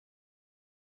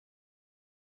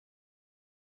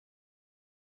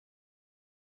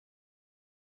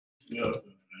Yeah.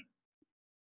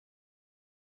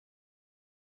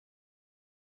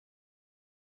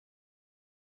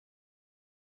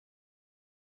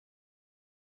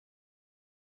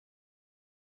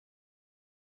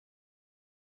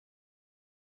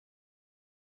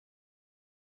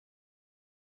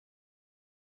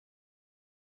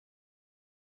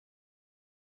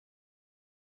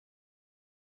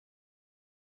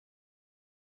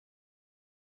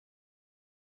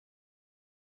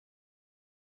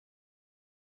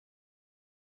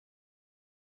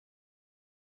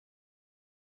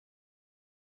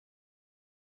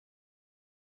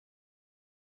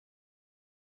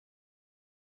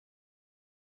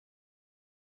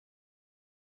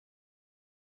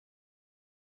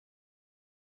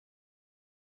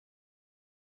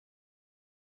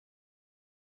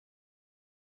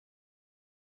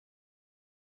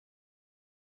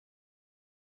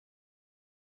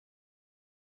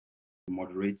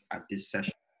 Moderate at this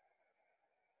session.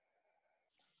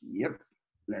 Yep,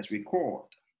 let's record.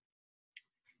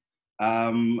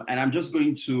 And I'm just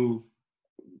going to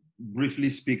briefly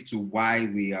speak to why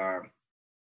we are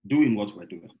doing what we're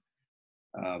doing.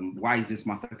 Why is this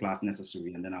masterclass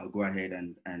necessary? And then I'll go ahead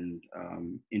and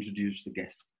introduce the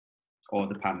guest or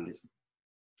the panelists.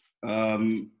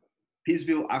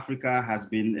 Peaceville Africa has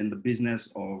been in the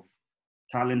business of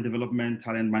talent development,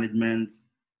 talent management,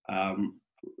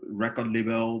 record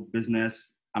label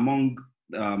business, among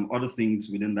other things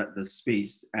within the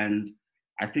space. And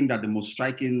I think that the most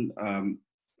striking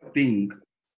thing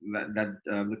that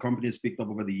the company has picked up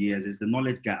over the years is the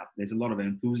knowledge gap. There's a lot of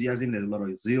enthusiasm, there's a lot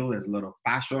of zeal, there's a lot of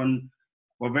passion,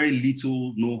 but very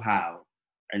little know-how.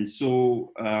 And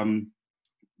so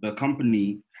the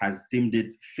company has deemed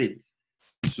it fit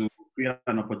to create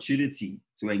an opportunity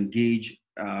to engage,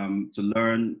 to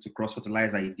learn, to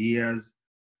cross-fertilize ideas,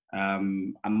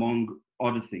 among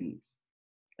other things.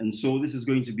 And so this is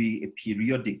going to be a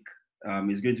periodic,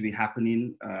 it's going to be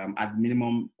happening at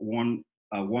minimum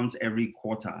once every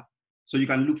quarter. So you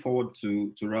can look forward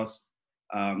to us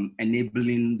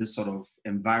enabling this sort of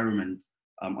environment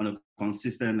on a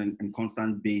consistent and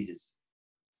constant basis.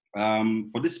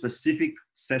 For this specific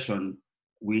session,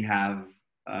 we have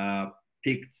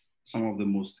picked some of the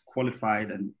most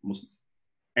qualified and most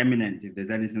eminent, if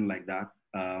there's anything like that,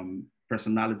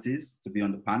 personalities to be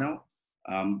on the panel.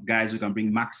 Guys who can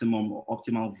bring maximum or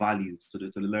optimal value to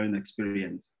the learning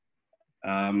experience.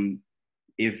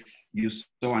 If you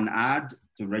saw an ad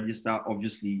to register,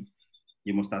 obviously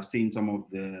you must have seen some of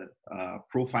the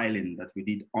profiling that we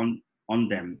did on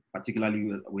them,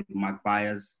 particularly with Mark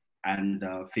Byers and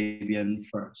Fabian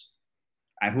first.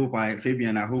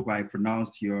 Fabian, I hope I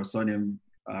pronounced your surname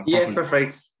properly. Yeah,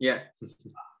 perfect. Yeah.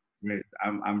 Great.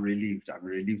 I'm relieved. I'm a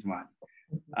relieved man.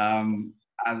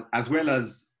 As well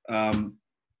as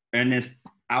Ernest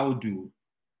Audu,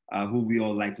 who we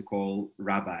all like to call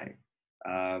Rabbi.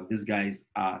 These guys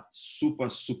are super,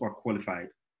 super qualified.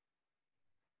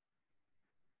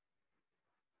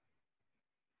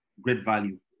 Great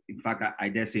value. In fact, I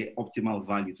dare say optimal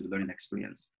value to the learning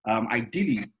experience.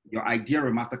 Ideally, your idea of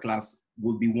a masterclass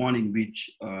would be one in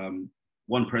which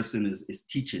one person is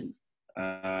teaching.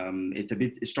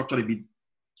 It's structured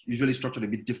usually structured a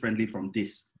bit differently from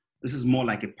this. This is more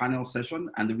like a panel session,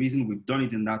 and the reason we've done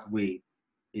it in that way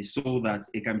is so that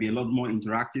it can be a lot more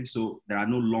interactive, so there are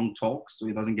no long talks, so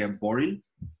it doesn't get boring.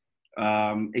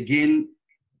 Again,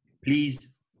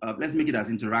 please, let's make it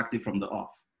as interactive from the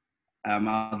off.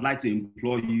 I'd like to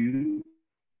implore you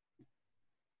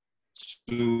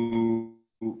to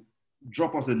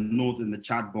drop us a note in the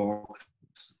chat box.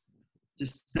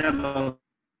 Just tell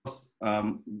us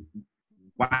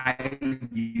why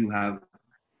you have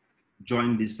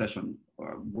joined this session.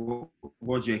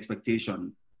 What's your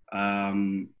expectation?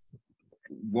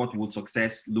 What would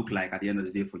success look like at the end of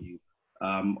the day for you?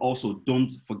 Also,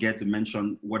 don't forget to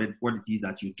mention what it is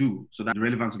that you do, so that the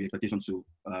relevance of your expectation to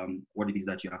what it is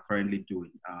that you are currently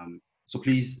doing. So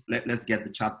please, let's get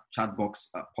the chat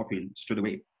box popping straight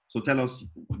away. So tell us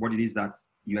what it is that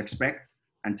you expect,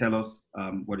 and tell us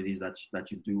what it is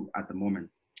that you do at the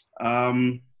moment.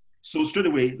 So straight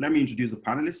away, let me introduce the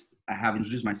panelists. I have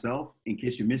introduced myself. In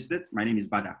case you missed it, my name is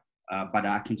Bada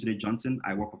Akintunde Johnson.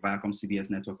 I work for Viacom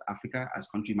CBS Networks Africa as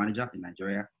country manager in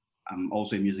Nigeria. I'm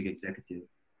also a music executive.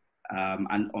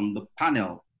 And on the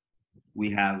panel, we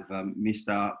have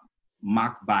Mr.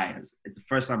 Mark Byers. It's the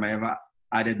first time I ever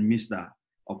added Mr.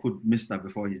 or put Mr.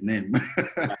 before his name.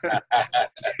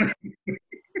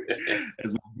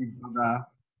 As my big brother,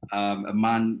 a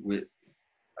man with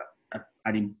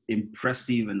an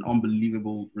impressive and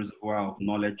unbelievable reservoir of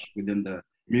knowledge within the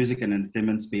music and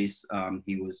entertainment space.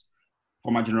 He was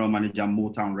former general manager,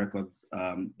 Motown Records,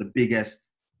 the biggest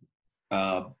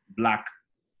black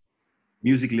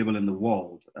music label in the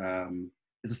world.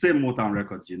 It's the same Motown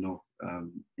Records, you know,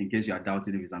 in case you are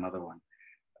doubting if it's another one.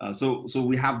 So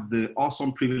we have the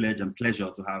awesome privilege and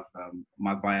pleasure to have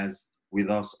Mark Byers with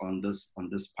us on this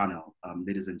panel.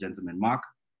 Ladies and gentlemen, Mark,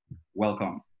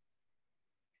 welcome.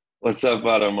 What's up,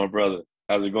 Otto, my brother?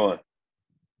 How's it going?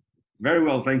 Very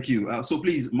well, thank you. So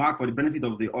please, Mark, for the benefit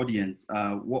of the audience,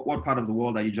 what part of the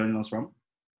world are you joining us from?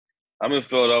 I'm in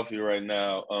Philadelphia right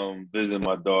now, visiting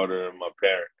my daughter and my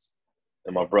parents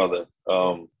and my brother.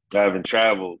 I haven't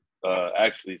traveled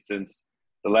actually since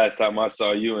the last time I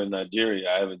saw you in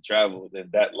Nigeria. I haven't traveled in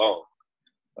that long.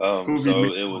 So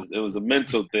it was a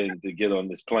mental thing to get on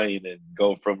this plane and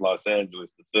go from Los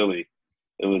Angeles to Philly.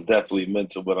 It was definitely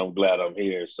mental, but I'm glad I'm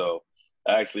here. So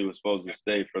I actually was supposed to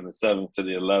stay from the 7th to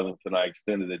the 11th, and I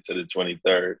extended it to the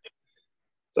 23rd.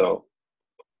 So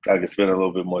I could spend a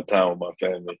little bit more time with my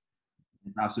family.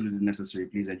 It's absolutely necessary.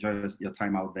 Please enjoy your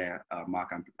time out there,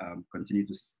 Mark, and continue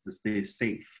to stay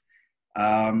safe.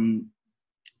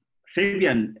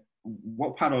 Fabian,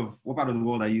 what part of the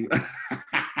world are you?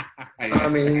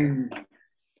 I'm in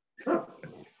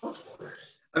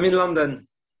London.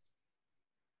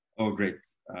 Oh, great.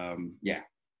 Yeah.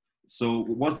 So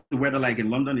what's the weather like in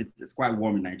London? It's quite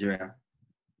warm in Nigeria.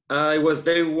 It was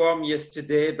very warm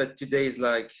yesterday, but today is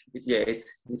like,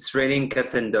 it's raining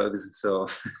cats and dogs. So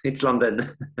it's London.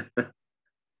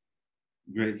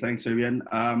 Great. Thanks, Fabian.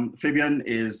 Fabian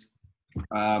is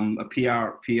a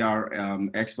PR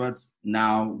expert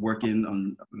now working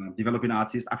on developing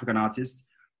artists, African artists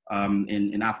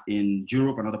in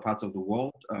Europe and other parts of the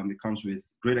world. It comes with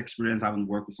great experience having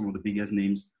worked with some of the biggest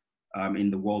names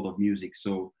in the world of music.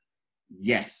 So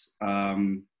yes,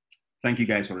 thank you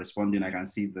guys for responding. I can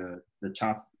see the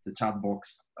chat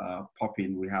box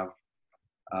popping. We have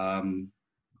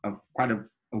quite a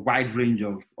wide range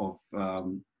of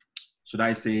should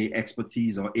I say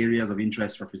expertise or areas of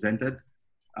interest represented.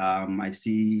 I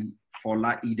see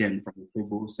Fola Eden from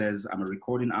Togo says, I'm a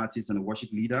recording artist and a worship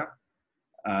leader.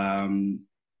 Yarolin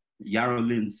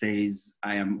says,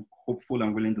 I am hopeful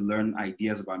and willing to learn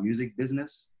ideas about music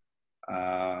business.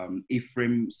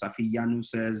 Ephraim Safiyanu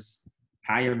says,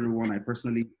 hi everyone, I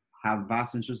personally have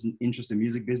vast interest in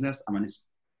music business. I'm an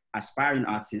aspiring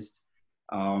artist.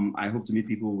 I hope to meet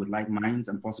people with like minds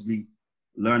and possibly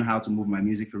learn how to move my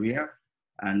music career.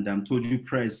 And Toju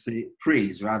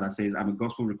Praise rather says, I'm a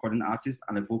gospel recording artist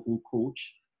and a vocal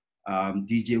coach.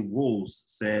 DJ Wolves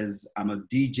says, I'm a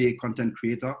DJ content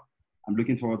creator. I'm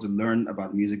looking forward to learn about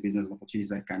the music business and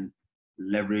opportunities I can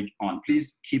leverage on.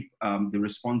 Please keep the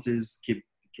responses, keep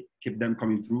them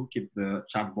coming through, keep the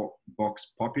chat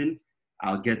box popping.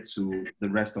 I'll get to the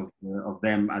rest of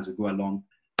them as we go along.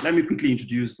 Let me quickly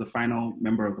introduce the final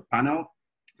member of the panel,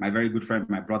 my very good friend,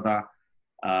 my brother,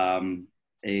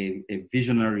 a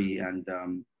visionary and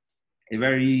a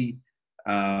very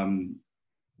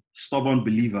stubborn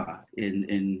believer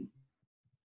in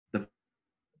the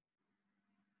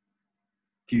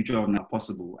future of now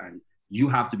possible. And you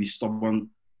have to be stubborn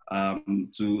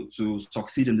to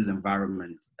succeed in this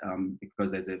environment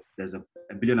because there's a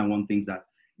billion and one things that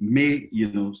may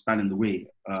stand in the way.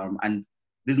 And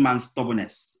this man's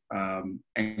stubbornness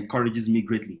encourages me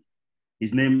greatly.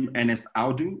 His name, Ernest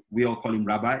Audu. We all call him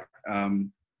Rabbi.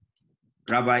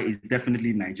 Rabbi is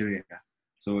definitely Nigeria,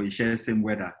 so he shares the same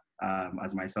weather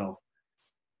as myself.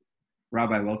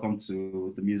 Rabbi, welcome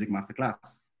to the Music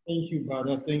Masterclass. Thank you,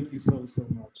 brother. Thank you so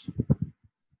much.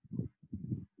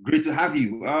 Great to have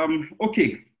you.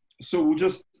 Okay, so we'll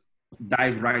just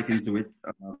dive right into it.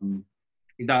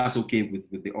 If that's okay with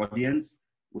the audience,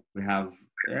 we have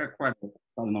quite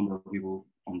a number of people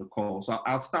on the call. So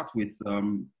I'll start with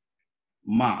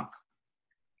Mark.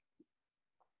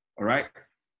 All right.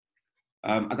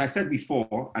 As I said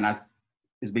before, and as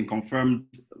it's been confirmed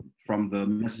from the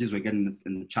messages we're getting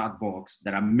in the chat box,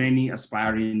 there are many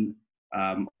aspiring,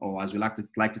 or as we like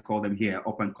to call them here,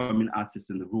 up-and-coming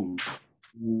artists in the room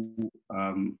who,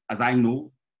 as I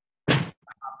know, have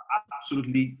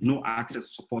absolutely no access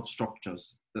to support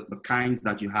structures, the kinds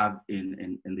that you have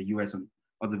in the US and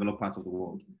other developed parts of the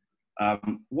world.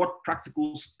 What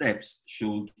practical steps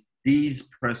should these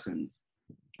persons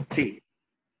take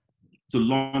to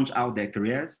launch out their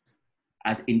careers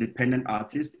as independent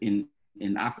artists in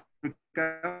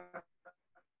Africa?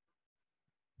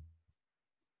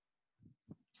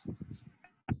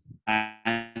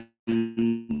 And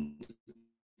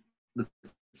the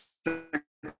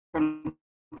second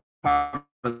part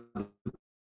of the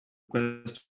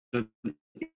question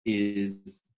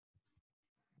is,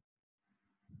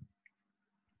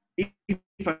 if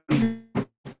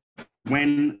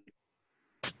when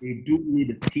they do need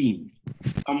a team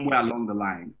somewhere along the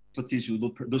line,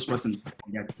 those persons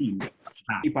on their team,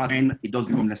 and it does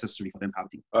become necessary for them to have a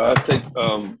team. I take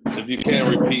if you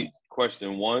can repeat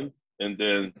question 1, and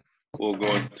then we'll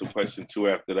go into question 2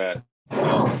 after that.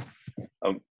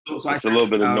 It's a little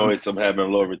bit of noise. I'm having a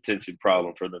little retention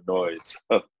problem from the noise.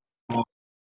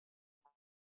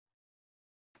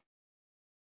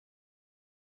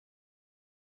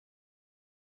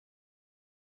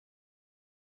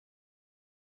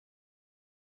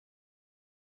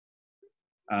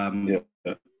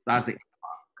 That's the A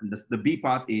part. And the B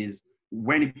part is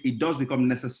when it does become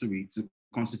necessary to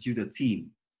constitute a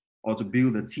team or to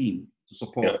build a team to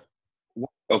support.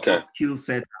 What skill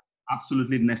set are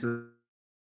absolutely necessary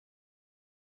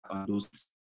on those?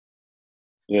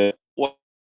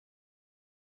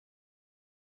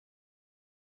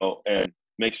 And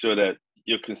make sure that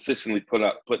you're consistently putting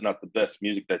out the best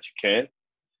music that you can.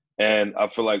 And I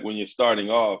feel like when you're starting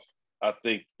off, I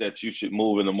think that you should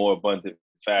move in a more abundant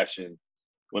fashion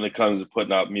when it comes to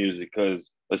putting out music,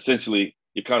 because essentially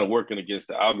you're kind of working against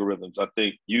the algorithms. I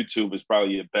think YouTube is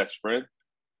probably your best friend.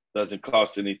 Doesn't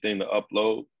cost anything to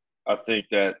upload. I think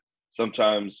that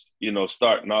sometimes,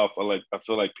 starting off, I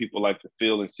feel like people like to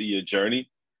feel and see your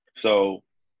journey. So,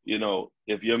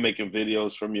 if you're making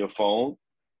videos from your phone,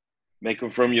 make them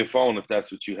from your phone if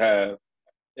that's what you have,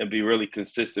 and be really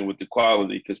consistent with the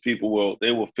quality, because people will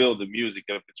feel the music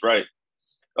if it's right.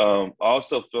 I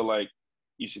also feel like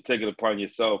you should take it upon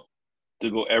yourself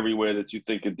to go everywhere that you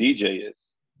think a DJ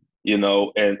is,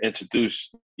 and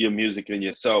introduce your music and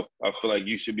yourself. I feel like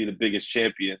you should be the biggest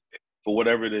champion for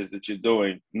whatever it is that you're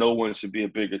doing. No one should be a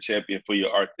bigger champion for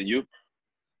your art than you,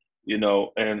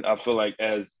 and I feel like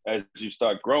as you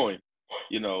start growing,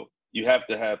 you have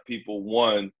to have people,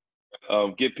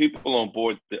 get people on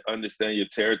board that understand your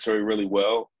territory really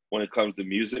well when it comes to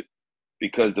music,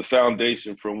 because the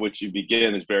foundation from which you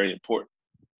begin is very important.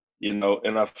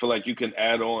 And I feel like you can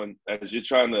add on as you're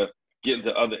trying to get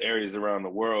into other areas around the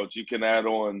world. You can add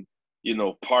on,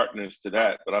 partners to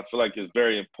that. But I feel like it's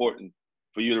very important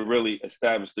for you to really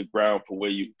establish the ground for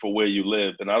where you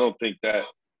live. And I don't think that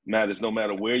matters no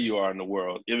matter where you are in the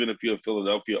world. Even if you're a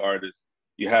Philadelphia artist,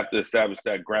 you have to establish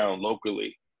that ground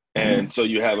locally, and so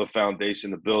you have a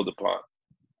foundation to build upon.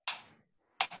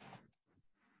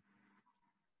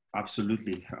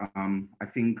 Absolutely. I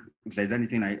think if there's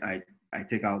anything I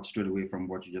take out straight away from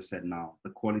what you just said now, the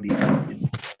quality is out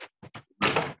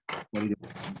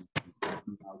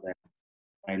there.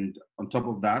 And on top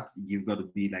of that, you've got to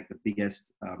be like the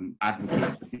biggest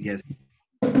advocate, the biggest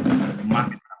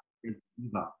marketer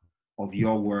of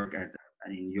your work and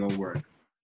in your work.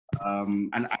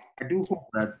 And I do hope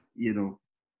that,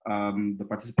 the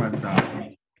participants are,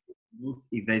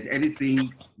 if there's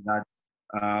anything that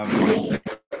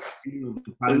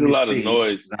there's a lot of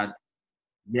noise.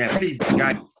 Yeah, please,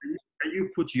 guys, can you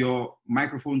put your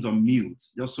microphones on mute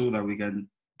just so that we can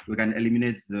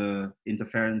eliminate the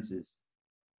interferences,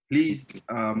 please?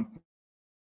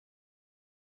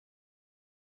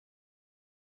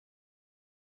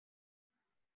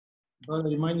 Brother,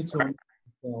 you might need to.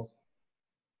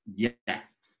 Yeah.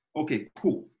 Okay.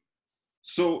 Cool.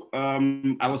 So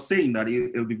I was saying that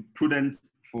it'll be prudent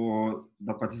for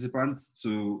the participants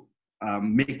to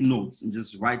make notes and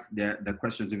just write their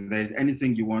questions. If there's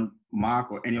anything you want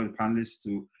Mark or any of the panelists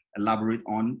to elaborate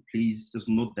on, please just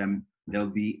note them. There'll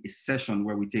be a session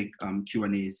where we take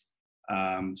Q&As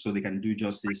so they can do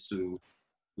justice to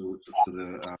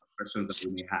the questions that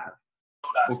we may have.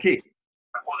 Okay.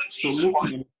 So moving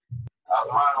on.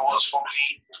 Mine was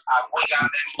formerly Wigan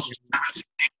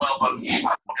well, but I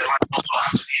also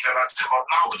have to leave it until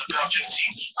now with the Belgian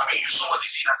team. I mean, you saw what they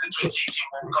did at the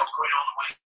 2018 World Cup going all the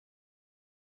way.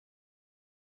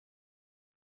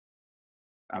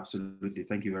 Absolutely.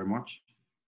 Thank you very much.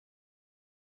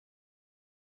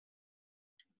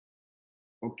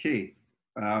 Okay.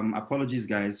 Apologies,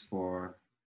 guys, for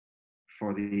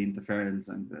the interference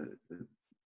and the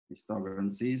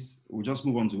disturbances. We'll just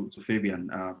move on to Fabian.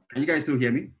 Can you guys still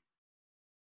hear me?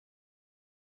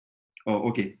 Oh,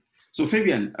 okay. So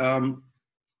Fabian,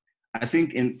 I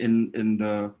think in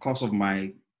the course of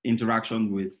my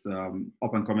interaction with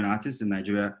up-and-coming artists in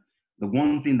Nigeria, the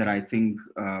one thing that I think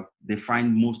they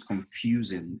find most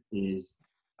confusing is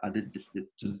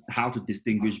how to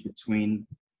distinguish between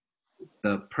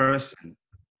the person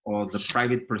or the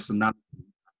private personality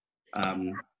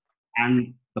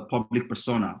and the public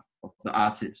persona of the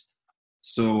artist.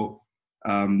 So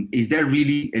is there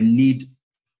really a need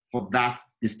for that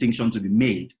distinction to be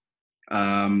made?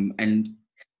 And,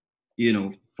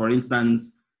 for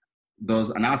instance, does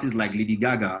an artist like Lady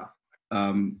Gaga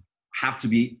have to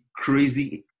be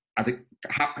crazy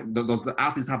does the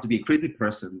artist have to be a crazy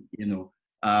person,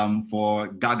 for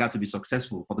Gaga to be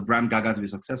successful, for the brand Gaga to be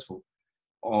successful?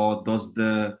 Or does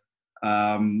the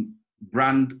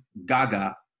brand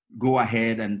Gaga go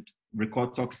ahead and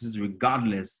record successes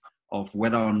regardless of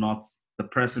whether or not the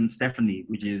person Stephanie,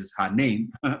 which is her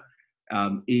name,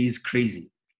 is crazy?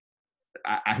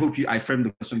 I hope I framed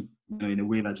the question in a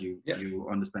way that you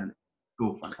understand it.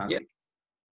 Cool, fantastic.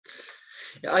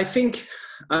 Yeah,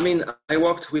 I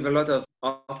worked with a lot of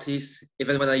artists,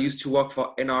 even when I used to work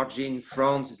for NRG in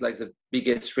France. It's like the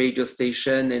biggest radio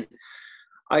station. And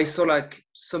I saw like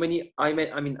so many, I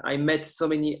met so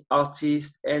many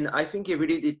artists, and I think it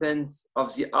really depends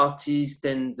of the artist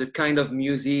and the kind of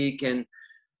music. And,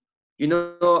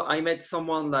 I met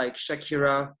someone like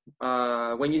Shakira.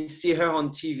 When you see her on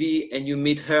TV and you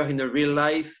meet her in a real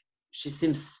life, she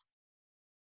seems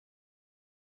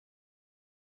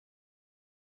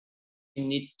she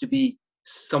needs to be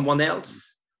someone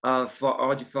else for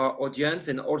our audience,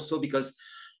 and also because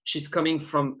she's coming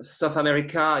from South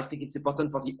America. I think it's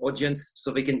important for the audience so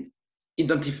they can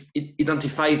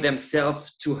identify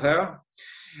themselves to her.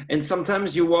 And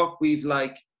sometimes you work with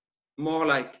more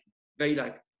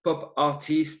very pop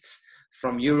artists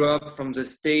from Europe, from the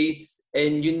States,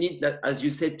 and you need that, as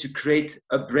you said, to create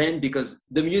a brand, because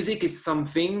the music is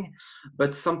something,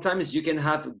 but sometimes you can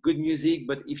have good music,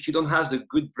 but if you don't have the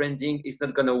good branding, it's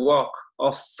not gonna work.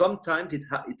 Or sometimes it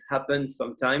happens.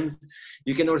 Sometimes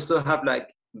you can also have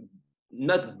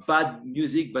not bad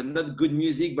music, but not good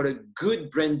music, but a good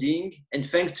branding. And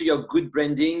thanks to your good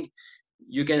branding,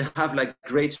 you can have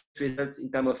great results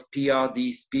in terms of PR,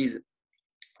 DSPs,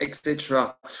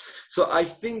 etc. So I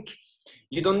think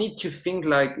you don't need to think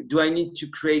do I need to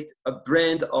create a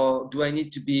brand or do I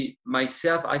need to be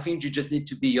myself? I think you just need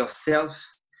to be yourself.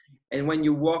 And when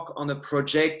you work on a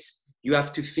project, you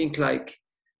have to think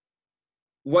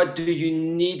what do you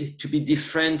need to be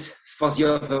different from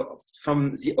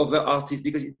the other artists?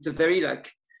 Because it's a very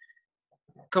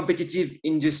competitive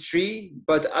industry,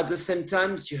 but at the same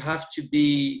time, you have to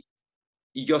be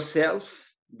yourself.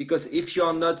 Because if you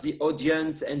are not, the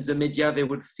audience and the media, they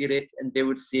would feel it and they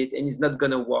would see it, and it's not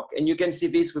going to work. And you can see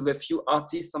this with a few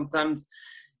artists. Sometimes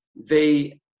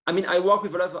I work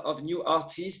with a lot of new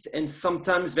artists, and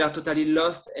sometimes they are totally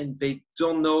lost and they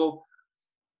don't know.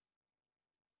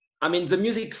 The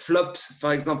music flops,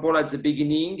 for example, at the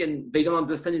beginning, and they don't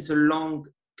understand it's a long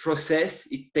process.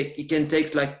 It can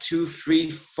take 2, 3,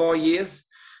 4 years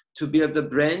to build the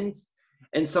brand.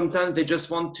 And sometimes they just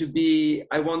I want to be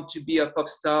a pop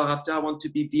star, after I want to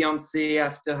be Beyonce,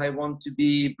 after I want to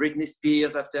be Britney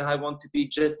Spears, after I want to be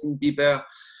Justin Bieber.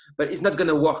 But it's not going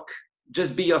to work.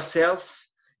 Just be yourself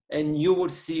and you will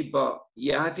see. But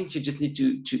yeah, I think you just need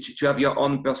to have your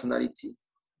own personality.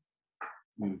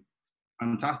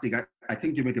 Fantastic. I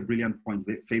think you make a brilliant point,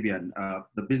 Fabian.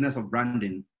 The business of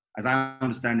branding, as I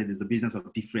understand it, is the business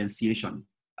of differentiation.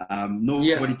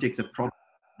 Nobody takes a product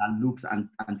that looks and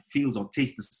feels or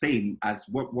tastes the same as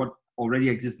what already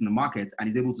exists in the market and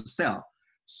is able to sell.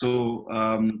 So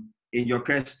in your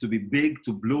quest to be big,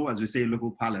 to blow, as we say in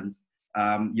local parlance,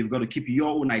 you've got to keep your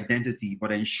own identity,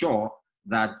 but ensure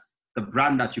that the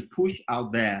brand that you push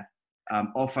out there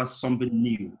offers something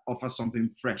new, offers something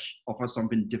fresh, offers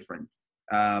something different.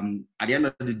 At the end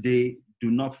of the day,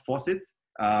 do not force it.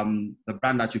 The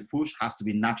brand that you push has to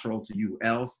be natural to you,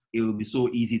 else it will be so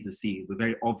easy to see. It'll be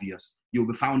very obvious. You'll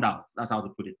be found out. That's how to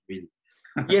put it, really.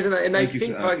 Yes, and I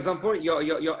think, for example,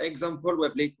 your example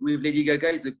with Lady Gaga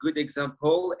is a good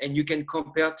example, and you can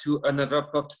compare to another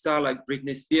pop star like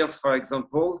Britney Spears, for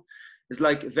example. It's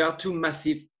they are two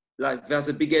massive, they're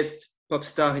the biggest pop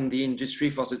star in the industry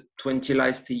for the 20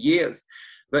 last years.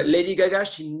 But Lady Gaga,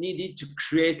 she needed to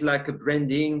create a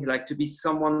branding, to be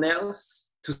someone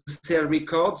else, to sell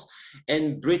records.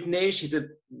 And Britney, she's a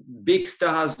big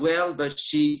star as well, but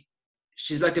she's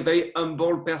a very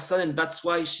humble person, and that's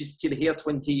why she's still here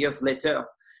 20 years later.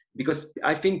 Because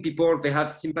I think people, they have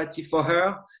sympathy for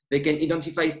her, they can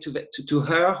identify to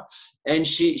her, and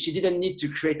she didn't need to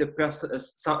create a person,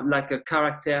 a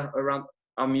character around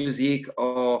her music.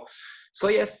 So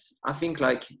yes, I think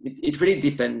it really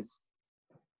depends.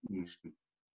 Mm-hmm.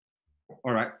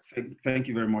 All right. Thank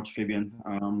you very much, Fabian.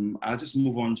 I'll just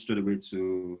move on straight away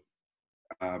to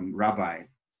Rabbi.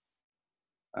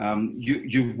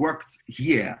 You've worked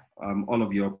here all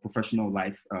of your professional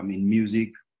life in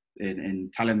music,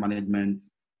 in talent management.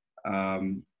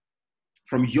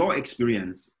 From your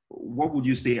experience, what would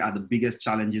you say are the biggest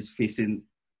challenges facing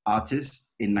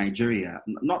artists in Nigeria?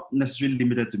 Not necessarily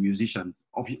limited to musicians.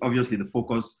 Obviously, the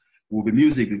focus will be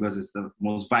music because it's the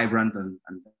most vibrant and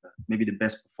maybe the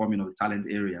best performing of the talent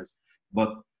areas.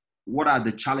 But what are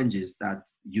the challenges that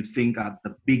you think are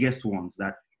the biggest ones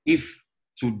that if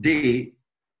today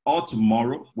or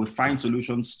tomorrow we find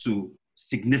solutions to,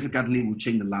 significantly will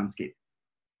change the landscape?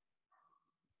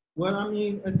 Well, I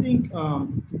mean, I think,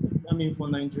 I mean, for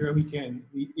Nigeria,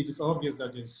 it is obvious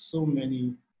that there's so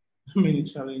many, many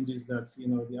challenges that, you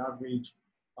know, the average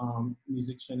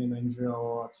musician in Nigeria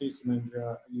or artist in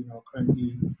Nigeria, you know,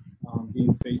 currently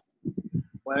being faced with.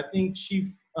 But I think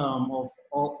chief of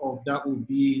that would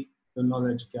be the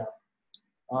knowledge gap.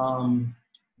 Um,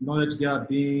 Knowledge gap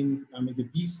being, I mean, the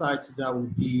B side to that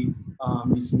would be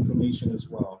misinformation as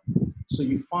well. So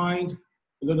you find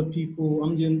a lot of people, I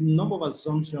mean, a number of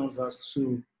assumptions as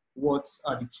to what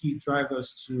are the key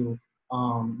drivers to,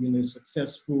 you know,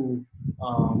 successful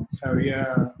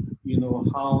career, you know,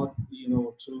 how, you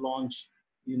know, to launch,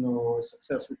 you know, a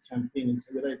successful campaign,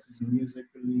 whether it is music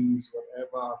release,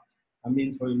 whatever. I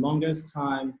mean, for the longest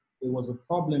time, it was a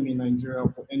problem in Nigeria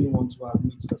for anyone to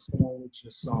admit that someone wrote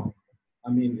your song. I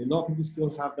mean, a lot of people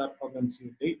still have that problem to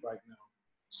date right now.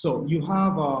 So you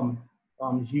have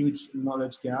huge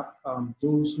knowledge gap.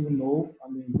 Those who know, I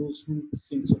mean, those who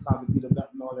seem to have a bit of that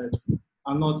knowledge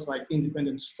are not like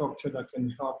independent structure that can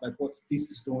help, like what this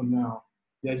is doing now.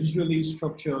 They're usually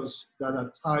structures that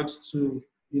are tied to,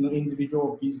 you know,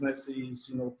 individual businesses,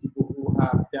 you know, people who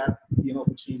have that, you know,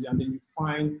 opportunity, and then you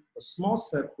find a small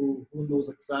circle who knows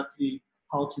exactly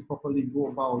how to properly go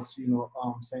about, you know,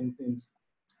 saying things.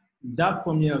 That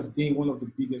for me has been one of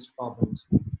the biggest problems.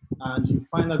 And you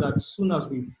find out that as soon as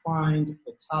we find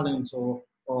a talent or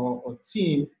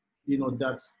team, you know,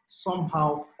 that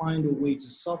somehow find a way to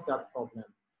solve that problem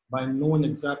by knowing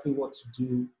exactly what to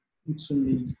do, who to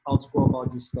meet, how to go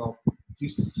about this stuff, you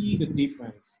see the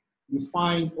difference. You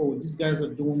find, oh, these guys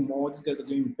are doing more, these guys are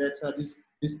doing better,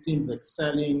 this team's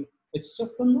excelling. It's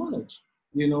just the knowledge,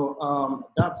 you know,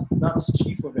 that's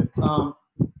chief of it.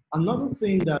 Another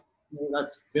thing that, you know,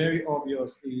 that's very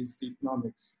obvious is the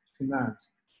economics,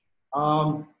 finance.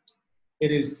 Um,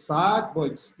 it is sad,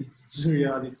 but it's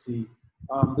reality.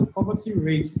 The poverty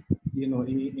rate, you know,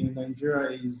 in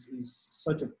Nigeria is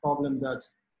such a problem that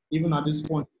even at this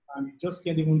point in time, you just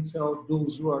can't even tell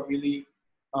those who are really,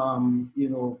 you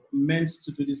know, meant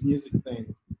to do this music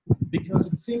thing,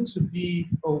 because it seems to be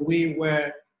a way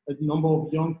where a number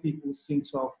of young people seem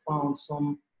to have found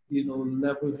some, you know,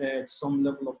 level head, some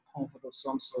level of comfort of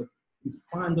some sort. You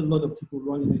find a lot of people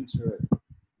running into it.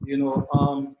 You know,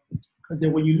 and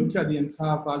then when you look at the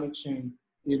entire value chain,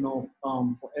 you know,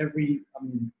 for every, I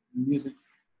mean, music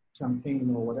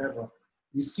campaign or whatever,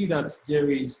 you see that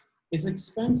it's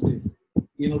expensive,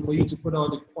 you know, for you to put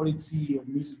out the quality of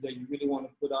music that you really want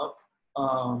to put out,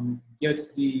 get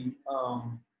the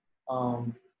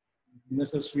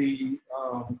necessary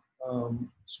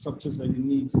structures that you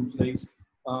need in place.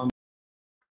 That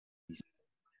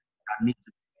need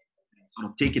to be sort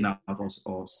of taken out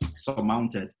or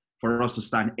surmounted for us to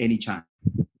stand any chance.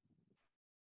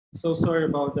 So sorry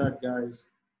about that, guys.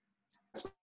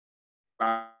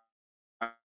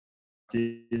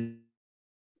 To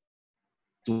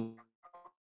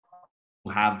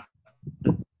have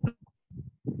the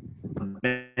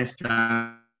best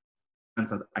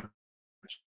chance at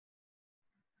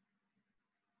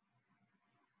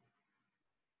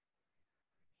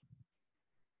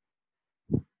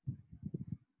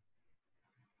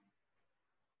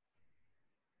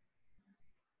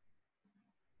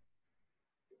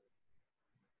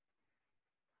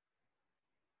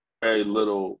very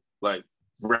little like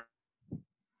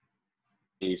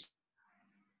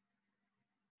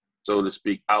so to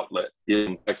speak, outlet. You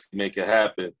can actually make it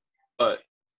happen. But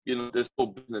you know, this whole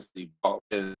business evolved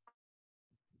and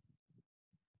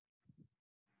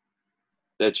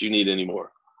that you need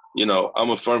anymore. You know,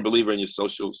 I'm a firm believer in your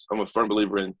socials. I'm a firm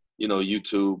believer in, you know,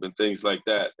 YouTube and things like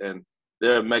that. And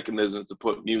there are mechanisms to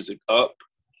put music up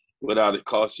without it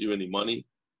cost you any money,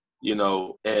 you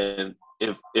know, and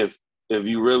if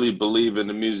you really believe in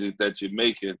the music that you're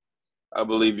making, I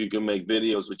believe you can make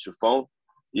videos with your phone,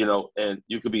 you know, and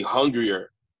you could be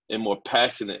hungrier and more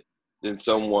passionate than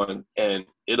someone and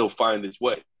it'll find its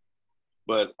way.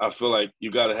 But I feel like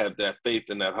you got to have that faith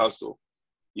and that hustle,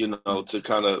 you know, to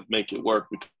kind of make it work,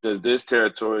 because there's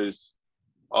territories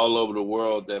all over the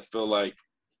world that feel like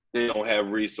they don't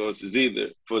have resources either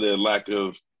for their lack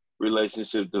of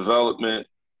relationship development,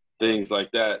 things like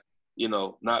that, you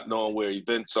know, not knowing where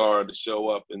events are to show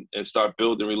up and start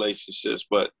building relationships.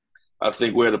 But I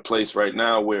think we're at a place right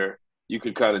now where you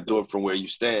can kind of do it from where you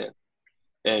stand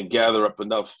and gather up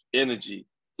enough energy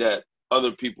that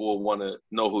other people will want to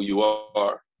know who you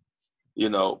are, you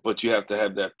know, but you have to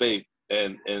have that faith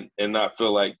and not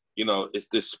feel like, you know, it's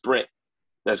this sprint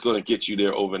that's going to get you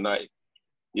there overnight.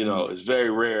 You know, it's very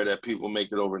rare that people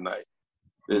make it overnight.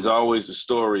 There's always a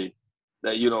story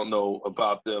that you don't know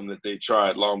about them that they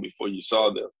tried long before you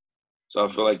saw them. So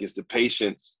I feel like it's the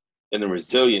patience and the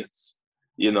resilience,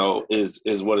 you know, is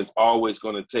what it's always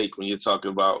going to take when you're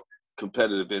talking about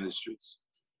competitive industries.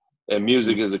 And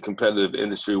music is a competitive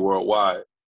industry worldwide.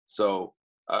 So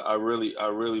I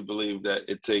really believe that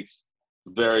it takes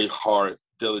very hard,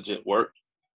 diligent work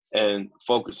and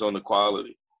focus on the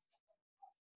quality.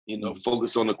 You know,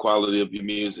 focus on the quality of your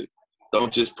music.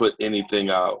 Don't just put anything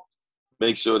out.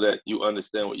 Make sure that you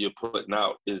understand what you're putting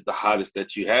out is the hottest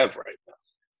that you have right now.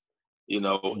 You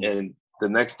know, and the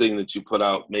next thing that you put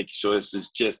out, make sure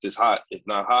it's just as hot, if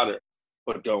not hotter,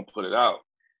 but don't put it out.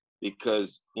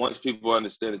 Because once people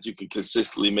understand that you can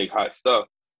consistently make hot stuff,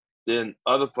 then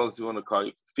other folks who want to call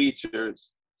you for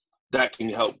features, that can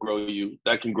help grow you,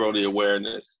 that can grow the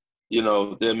awareness. You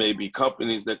know, there may be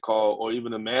companies that call, or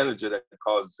even a manager that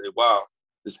calls and say, wow,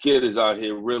 this kid is out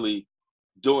here really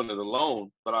doing it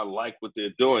alone, but I like what they're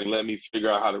doing. Let me figure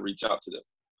out how to reach out to them.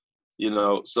 You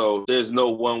know, so there's no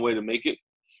one way to make it,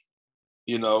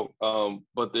 you know,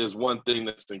 but there's one thing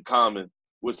that's in common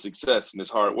with success, and it's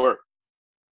hard work.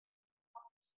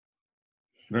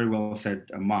 Very well said,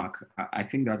 Mark. I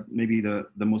think that maybe the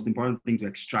most important thing to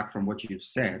extract from what you've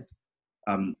said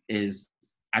is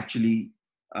actually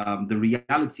the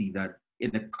reality that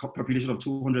in a population of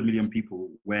 200 million people,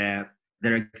 where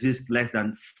there exists less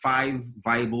than 5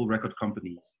 viable record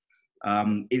companies,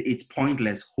 it's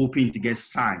pointless hoping to get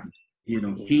signed. You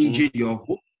know, hinging your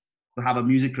hope to have a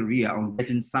music career on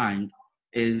getting signed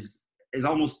is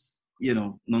almost, you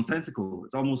know, nonsensical.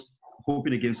 It's almost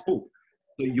hoping against hope.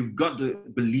 So you've got to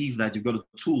believe that you've got the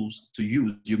tools to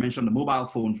use. You mentioned the mobile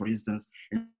phone, for instance,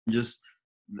 and just,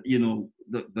 you know,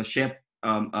 the sheer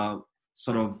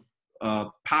sort of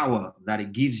power that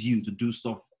it gives you to do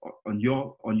stuff on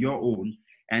your own,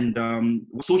 and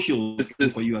social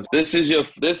for you as well. This is your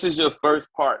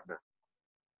first partner.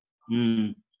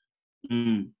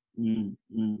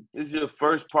 This is your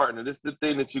first partner. This is the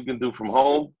thing that you can do from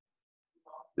home.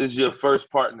 This is your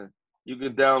first partner. You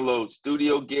can download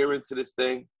studio gear into this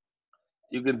thing.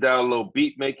 You can download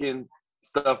beat making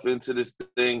stuff into this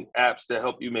thing, apps that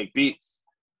help you make beats.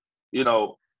 You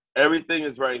know, everything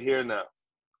is right here now.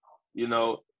 You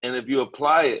know, and if you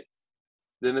apply it,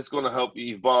 then it's going to help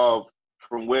you evolve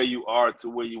from where you are to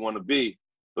where you want to be.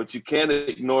 But you can't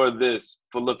ignore this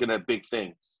for looking at big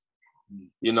things.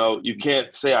 You know, you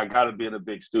can't say, I got to be in a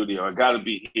big studio. I got to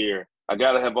be here. I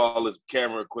got to have all this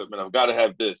camera equipment. I've got to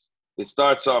have this. It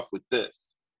starts off with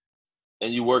this,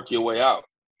 and you work your way out.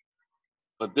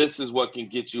 But this is what can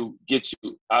get you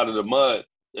out of the mud,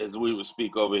 as we would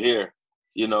speak over here.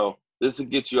 You know, this will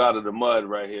get you out of the mud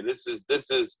right here. This is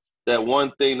that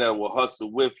one thing that will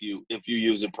hustle with you if you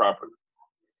use it properly.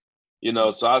 You know,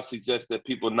 so I suggest that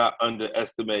people not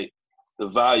underestimate the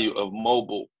value of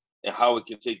mobile and how it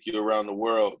can take you around the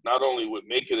world, not only with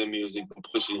making the music, but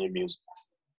pushing your music.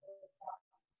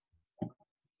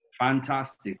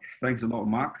 Fantastic. Thanks a lot,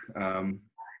 Mark.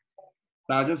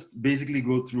 I'll just basically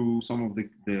go through some of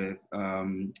the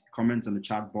comments in the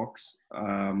chat box.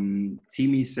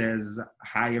 Timmy says,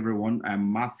 hi, everyone.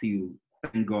 I'm Matthew.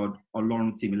 Thank God.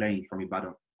 Olorun Timileyin from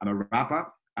Ibadan. I'm a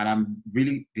rapper, and I'm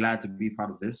really glad to be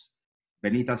part of this.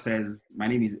 Benita says, my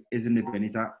name is Isn't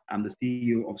Benita. I'm the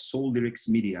CEO of Soul Lyrics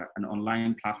Media, an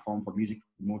online platform for music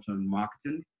promotion and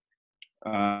marketing.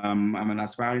 I'm an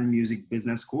aspiring music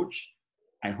business coach.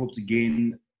 I hope to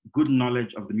gain good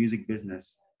knowledge of the music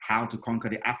business, how to conquer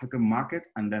the African market,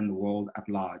 and then the world at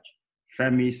large.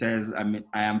 Femi says, I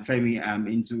am Femi. I'm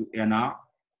into A&R.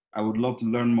 I would love to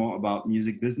learn more about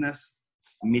music business.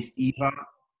 Miss Eva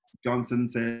Johnson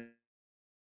says,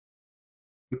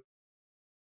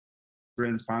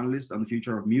 panelist on the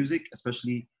future of music,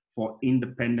 especially for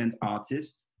independent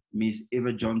artists. Miss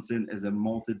Eva Johnson is a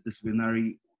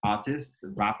multidisciplinary artist, a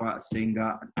rapper, a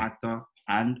singer, an actor,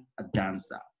 and a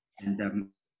dancer. And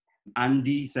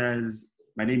Andy says,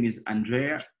 my name is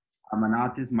Andrea. I'm an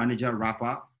artist, manager,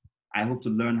 rapper. I hope to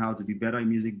learn how to be better in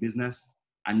music business.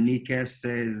 Anike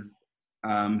says,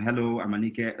 hello, I'm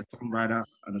Anike, a songwriter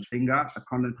and a singer, a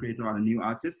content creator and a new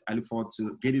artist. I look forward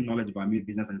to gaining knowledge about music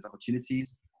business and its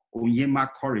opportunities. Onyema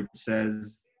Courage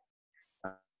says,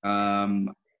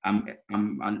 I'm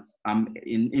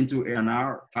into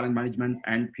A&R, talent management,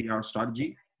 and PR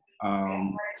strategy.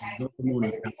 Sorry,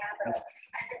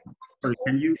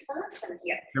 can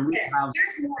we have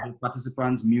the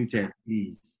participants muted,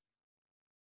 please?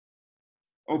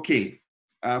 Okay,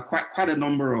 quite a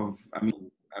number of,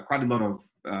 quite a lot of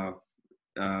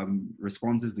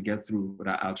responses to get through, but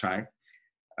I'll try.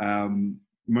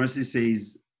 Mercy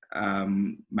says,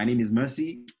 My name is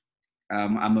Mercy.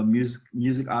 I'm a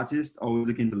music artist, always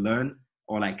looking to learn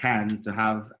all I can to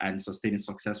have and sustain a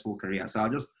successful career. So I'll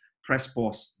just press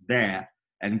pause there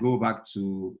and go back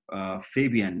to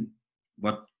Fabian.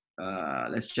 But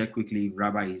let's check quickly if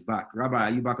Rabbi is back. Rabbi,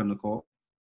 are you back on the call?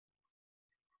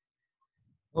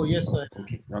 Oh, yes, sir.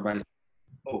 Okay, Rabbi.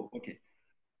 Oh, okay.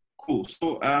 Cool.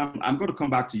 So I'm going to come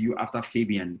back to you after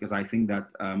Fabian because I think that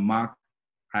Mark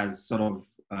has sort of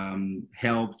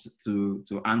helped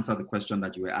to answer the question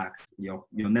that you were asked. Your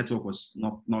network was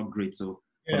not great, so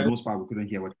for the most part we couldn't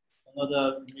hear what.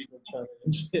 Another major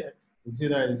challenge. It's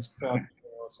either it's crowded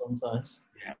or sometimes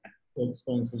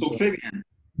expensive. So Fabian,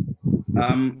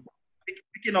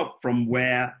 picking up from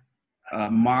where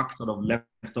Mark sort of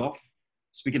left off,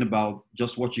 speaking about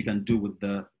just what you can do with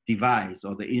the device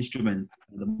or the instrument,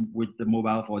 with the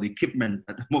mobile phone, the equipment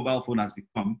that the mobile phone has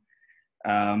become.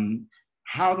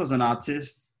 How does an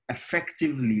artist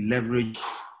effectively leverage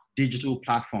digital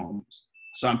platforms?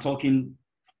 So I'm talking,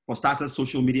 for starters,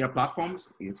 social media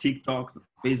platforms, the TikToks, the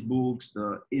Facebooks,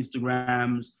 the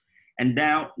Instagrams, and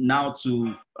now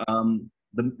to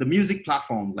the music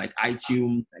platforms like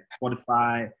iTunes, like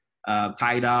Spotify,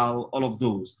 Tidal, all of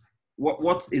those.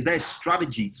 What is there a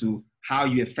strategy to how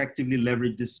you effectively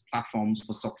leverage these platforms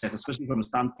for success, especially from the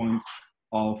standpoint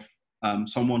of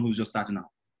someone who's just starting out?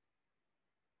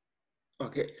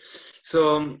 Okay,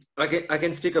 so I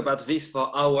can speak about this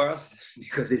for hours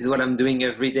because this is what I'm doing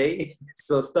every day.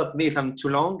 So stop me if I'm too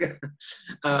long.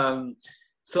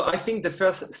 So I think the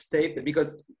first step,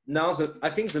 because now I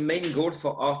think the main goal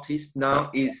for artists now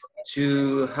is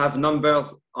to have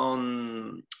numbers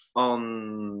on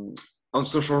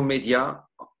social media,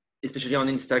 especially on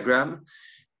Instagram,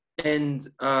 and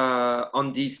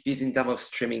on DSPs in terms of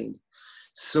streaming.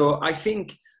 So I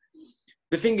think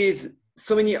the thing is,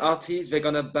 so many artists, they're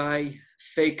gonna buy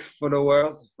fake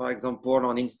followers, for example,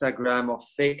 on Instagram, or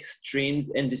fake streams,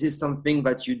 and this is something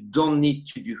that you don't need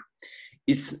to do.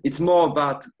 It's more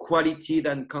about quality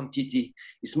than quantity.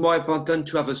 It's more important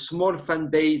to have a small fan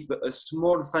base, but a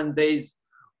small fan base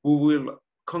who will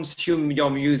consume your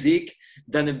music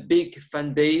than a big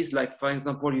fan base. Like, for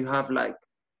example, you have like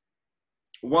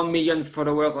 1 million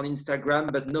followers on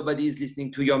Instagram, but nobody is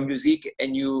listening to your music,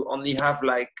 and you only have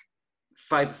like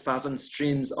 5,000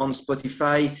 streams on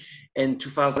Spotify and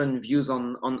 2,000 views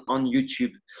on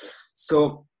YouTube.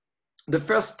 So the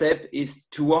first step is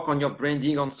to work on your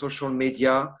branding on social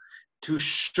media, to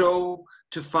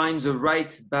find the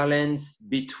right balance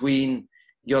between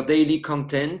your daily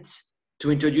content,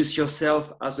 to introduce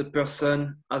yourself as a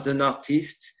person, as an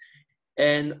artist,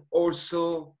 and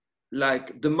also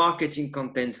like the marketing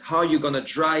content, how you're gonna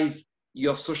drive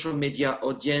your social media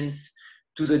audience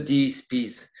to the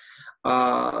DSPs.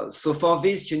 So for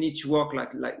this, you need to work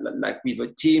like with a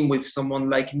team, with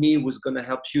someone like me who's going to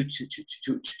help you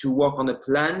to work on a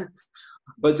plan.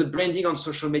 But the branding on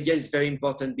social media is very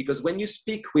important, because when you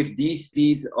speak with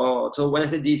DSPs, so when I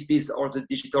say DSPs, or the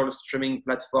digital streaming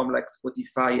platform like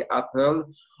Spotify,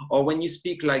 Apple, or when you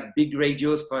speak like big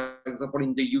radios, for example,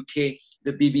 in the UK,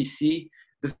 the BBC,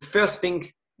 the first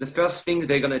thing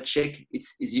they're going to check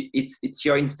it's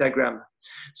your Instagram.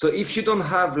 So if you don't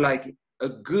have like a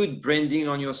good branding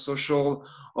on your social,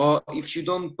 or if you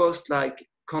don't post like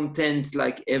content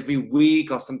like every week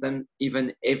or sometimes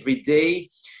even every day,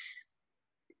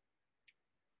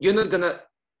 you're not gonna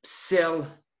sell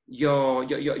your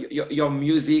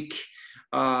music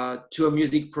to a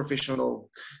music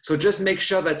professional. So just make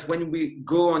sure that when we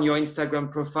go on your Instagram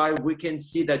profile, we can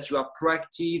see that you are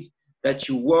proactive, that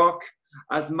you work.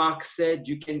 As Mark said,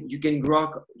 you can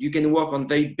work on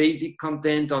very basic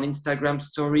content on Instagram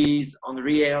stories, on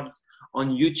Reels, on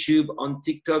YouTube, on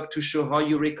TikTok, to show how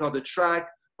you record a track,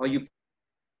 how you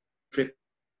prepare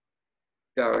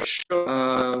a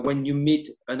show, when you meet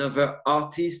another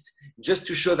artist, just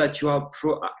to show that you are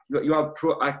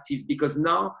proactive. Because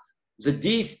now the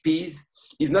DSPs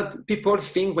is not, people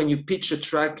think when you pitch a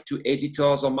track to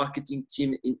editors or marketing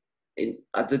team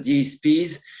at the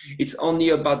DSPs, it's only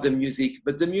about the music,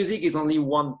 but the music is only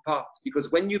one part,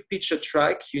 because when you pitch a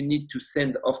track, you need to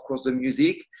send, of course, the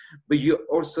music, but you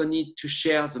also need to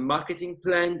share the marketing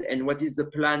plan and what is the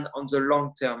plan on the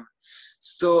long term.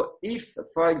 So if,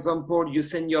 for example, you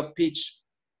send your pitch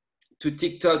to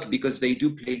TikTok, because they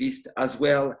do playlists as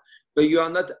well, but you are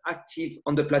not active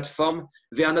on the platform,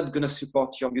 they are not going to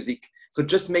support your music. So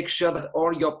just make sure that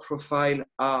all your profile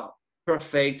are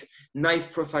perfect, nice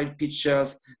profile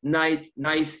pictures,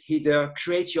 nice header.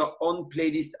 Create your own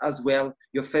playlist as well,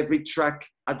 your favorite track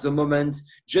at the moment,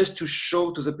 just to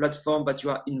show to the platform that you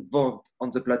are involved on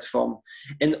the platform.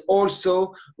 And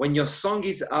also, when your song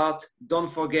is out, don't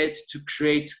forget to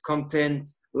create content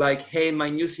like, hey, my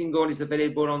new single is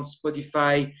available on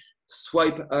Spotify,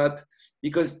 swipe up,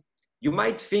 because you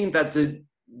might think that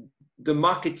the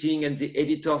marketing and the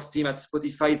editors team at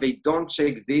Spotify, they don't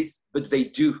check this, but they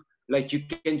do. Like you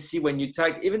can see when you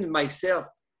tag, even myself,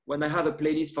 when I have a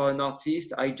playlist for an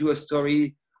artist, I do a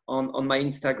story on my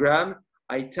Instagram,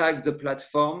 I tag the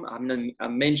platform, I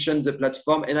mention the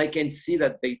platform, and I can see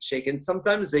that they check. And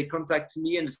sometimes they contact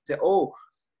me and say, oh,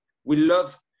 we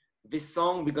love this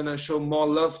song, we're gonna show more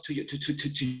love to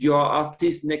your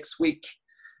artist next week.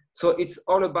 So it's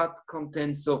all about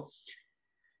content. So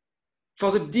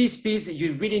for the DSPs,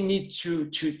 you really need to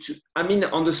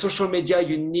on the social media,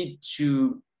 you need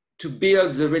to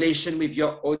build the relation with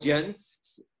your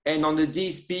audience. And on the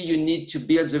DSP, you need to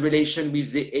build the relation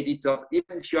with the editors,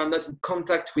 even if you are not in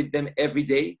contact with them every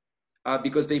day,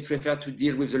 because they prefer to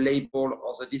deal with the label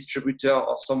or the distributor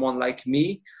or someone like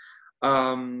me.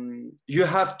 You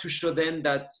have to show them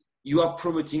that you are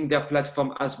promoting their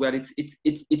platform as well. It's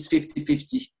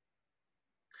 50-50.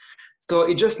 So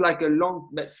it's just like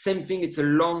same thing, it's a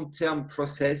long-term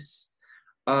process.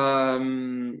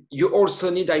 You also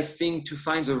need, I think, to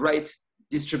find the right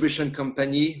distribution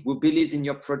company who believes in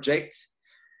your project,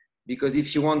 because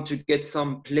if you want to get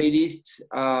some playlists,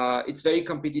 it's very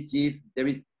competitive.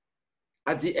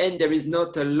 At the end, there is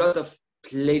not a lot of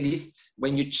playlists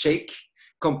when you check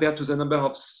compared to the number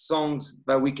of songs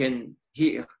that we can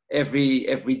hear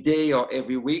every day or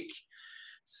every week.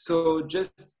 So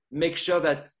just make sure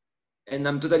that, and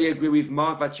I'm totally agree with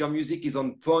Mark, that your music is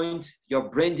on point, your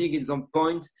branding is on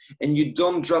point, and you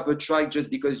don't drop a track just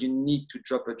because you need to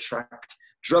drop a track.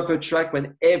 Drop a track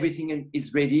when everything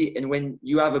is ready and when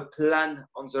you have a plan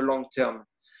on the long term.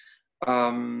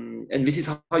 And this is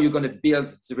how you're going to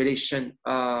build the relation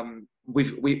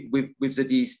with the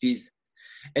DSPs.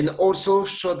 And also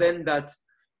show them that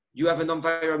you have an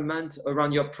environment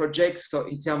around your project. So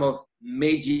in terms of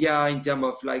media, in terms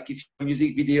of like if your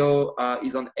music video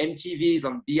is on MTV, is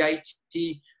on BIT,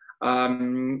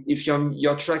 if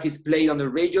your track is played on a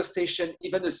radio station,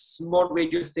 even a small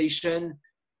radio station,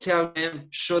 tell them,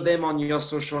 show them on your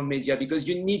social media, because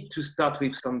you need to start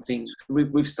with something.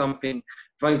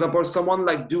 For example, someone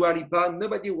like Dua Lipa,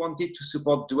 nobody wanted to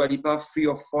support Dua Lipa 3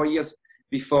 or 4 years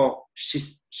before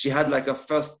she had like a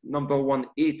first #1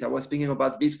 hit. I was speaking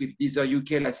about this with Deezer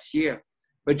UK last year.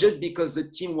 But just because the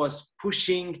team was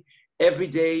pushing every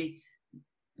day,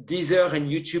 Deezer and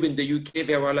YouTube in the UK,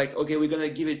 they were like, okay, we're going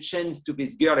to give a chance to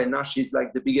this girl. And now she's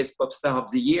like the biggest pop star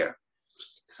of the year.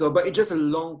 So, but it's just a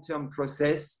long-term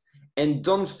process. And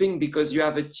don't think because you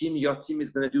have a team, your team is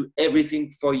going to do everything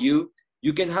for you.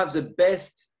 You can have the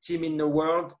best team in the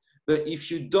world, but if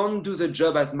you don't do the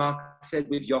job, as Mark said,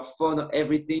 with your phone or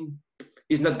everything,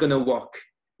 it's not going to work.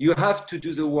 You have to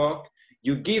do the work.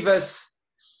 You give us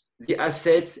the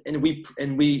assets, and we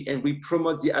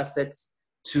promote the assets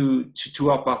to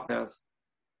our partners.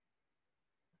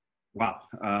 Wow.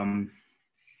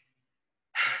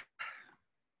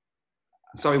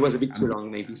 Sorry, it was a bit too long,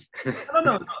 maybe.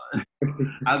 No.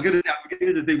 I was going to say, I'm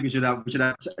beginning to think we should have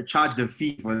charged a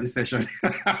fee for this session.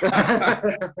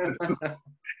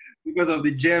 Because of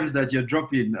the gems that you're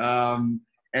dropping.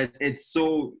 It's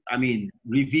so,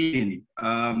 revealing.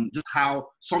 Just how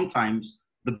sometimes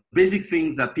the basic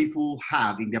things that people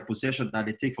have in their possession that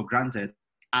they take for granted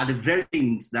are the very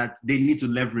things that they need to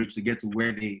leverage to get to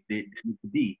where they need to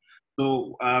be.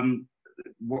 So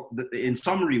in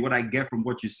summary, what I get from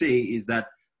what you say is that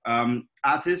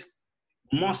artists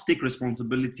must take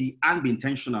responsibility and be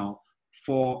intentional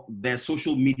for their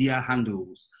social media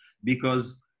handles,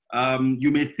 because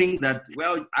you may think that,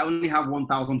 well, I only have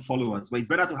 1,000 followers, but it's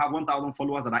better to have 1,000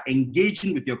 followers that are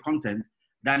engaging with your content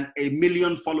than 1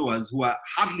 million followers who are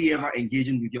hardly ever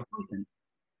engaging with your content.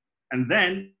 And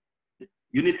then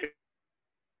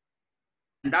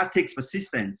and that takes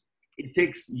persistence. It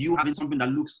takes you having something that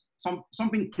looks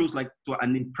something close like to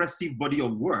an impressive body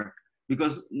of work,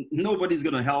 because nobody's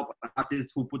going to help an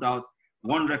artist who put out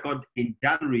one record in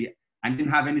January and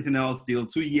didn't have anything else till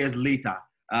 2 years later,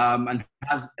 and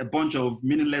has a bunch of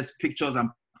meaningless pictures and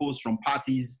posts from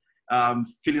parties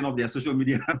filling up their social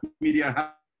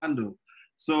media handle.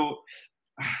 So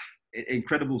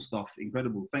incredible stuff,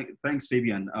 incredible. Thanks,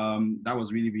 Fabian. That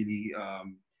was really, really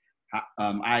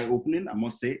eye-opening, I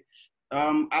must say.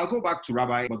 I'll go back to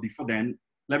Rabbi, but before then,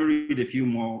 let me read a few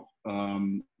more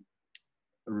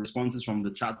responses from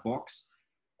the chat box.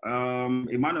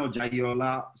 Emmanuel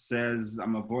Jayola says,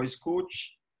 I'm a voice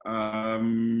coach.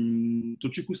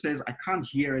 Tochukwu says, I can't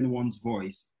hear anyone's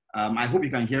voice. I hope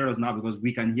you can hear us now because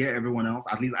we can hear everyone else.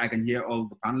 At least I can hear all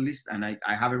the panelists, and I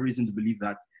have a reason to believe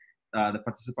that the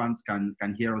participants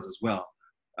can hear us as well.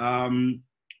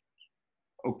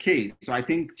 Okay, so I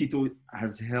think Tito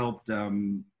has helped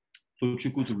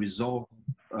Tochukwu to resolve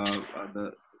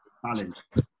the challenge.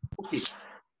 Okay,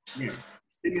 yeah.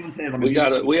 Simeon says,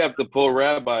 we have to pull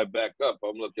Rabbi back up.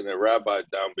 I'm looking at Rabbi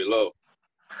down below.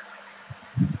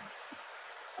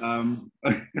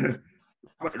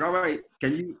 Robert,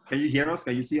 can you hear us?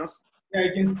 Can you see us? Yeah,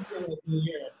 I can see and I can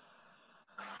hear.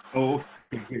 Oh,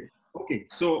 okay, great. Okay,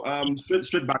 so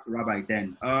straight back to Rabbi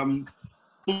then.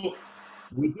 So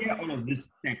we hear all of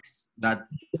these steps that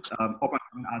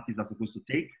up-and-coming artists are supposed to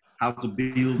take: how to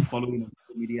build following on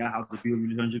social media, how to build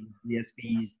relationship with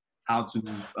DSPs, how to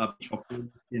pitch for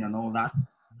posting and all that.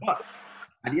 But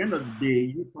at the end of the day,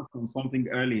 you touched on something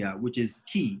earlier, which is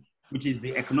key, which is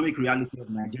the economic reality of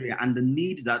Nigeria and the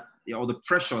need that, or the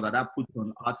pressure that puts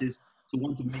on artists to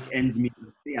want to make ends meet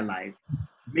and stay alive,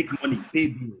 make money, pay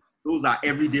bills. Those are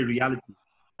everyday realities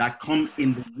that come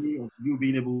in the way of you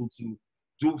being able to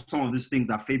do some of these things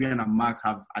that Fabian and Mark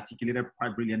have articulated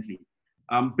quite brilliantly.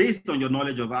 Based on your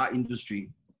knowledge of our industry,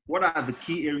 what are the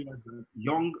key areas that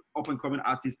young up-and-coming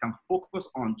artists can focus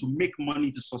on to make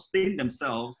money to sustain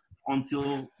themselves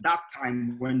until that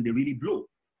time when they really blow?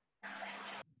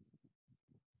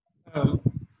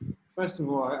 First of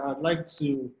all, I'd like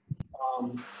to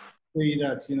say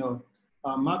that,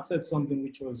 Mark said something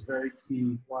which was very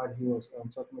key while he was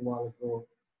talking a while ago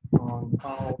on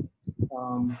how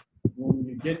when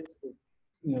you get to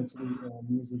the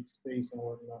music space and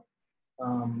whatnot,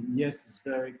 yes, it's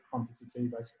very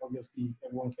competitive, as obviously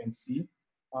everyone can see,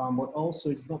 but also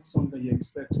it's not something you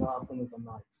expect to happen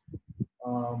overnight.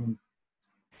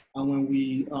 And when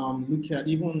we look at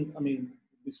even,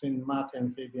 between Mark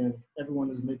and Fabian, everyone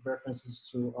has made references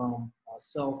to our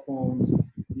cell phones,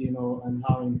 and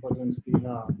how important they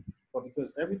are. But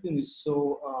because everything is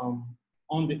so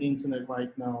on the internet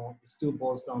right now, it still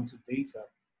boils down to data,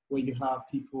 where you have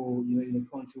people, in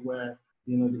a country where,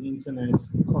 the internet,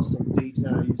 the cost of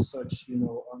data is such,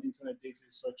 internet data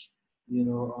is such,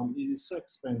 it is so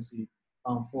expensive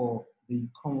for the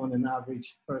common and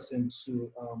average person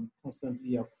to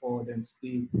constantly afford and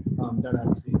stay that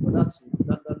active. But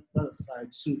that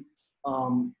aside, to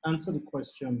answer the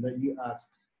question that you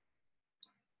asked,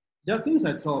 there are things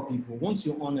I tell people. Once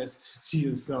you're honest to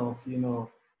yourself,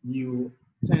 you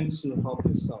tend to help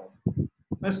yourself.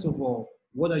 First of all,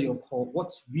 what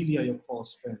really are your core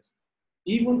strengths?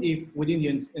 Even if within the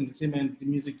entertainment, the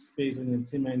music space and the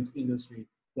entertainment industry,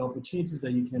 the opportunities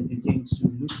that you can begin to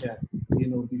look at,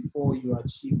 before you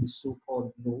achieve the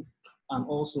so-called goal, and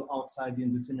also outside the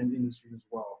entertainment industry as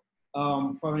well.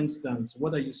 For instance,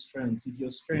 what are your strengths? If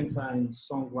your strengths are in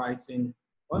songwriting,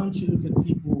 why don't you look at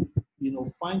people,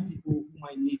 find people who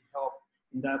might need help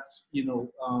in that,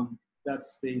 that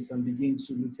space and begin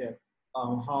to look at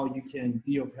how you can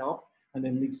be of help and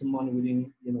then make some money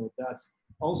within, that.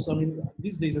 Also,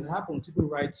 these days it happens. People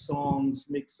write songs,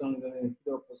 make songs, and then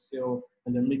put up for sale,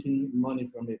 and they're making money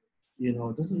from it. It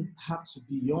doesn't have to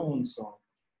be your own song.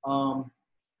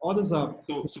 Others are...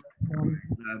 So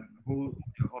hold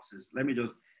your horses. Let me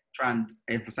just try and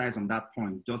emphasize on that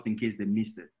point, just in case they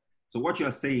missed it. So what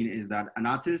you're saying is that an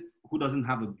artist who doesn't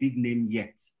have a big name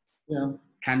yet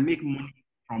can make money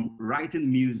from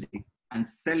writing music and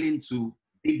selling to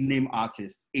big name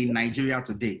artists in Nigeria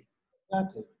today.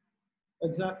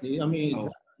 Exactly. I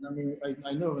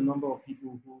know a number of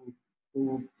people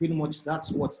who pretty much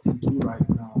that's what they do right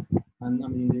now.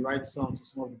 And they write songs to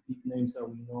some of the big names that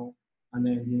we know, and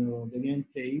then they're getting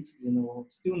paid.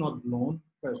 Still not blown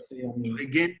per se.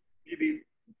 Again, maybe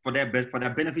for their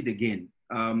benefit again,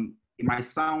 it might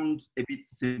sound a bit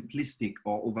simplistic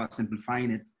or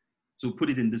oversimplifying it to put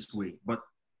it in this way. But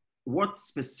what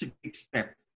specific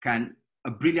step can a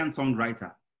brilliant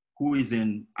songwriter who is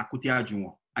in Akutia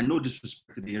Juwon, and no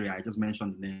disrespect to the area, I just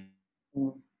mentioned the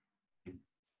name,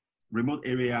 remote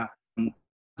area,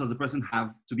 does the person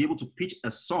have to be able to pitch a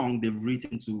song they've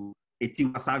written to a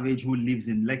Tiwa Savage who lives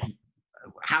in Lekki?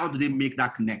 How do they make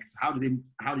that connect? How do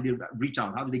they reach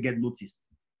out? How do they get noticed?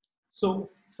 So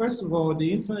first of all,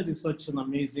 the internet is such an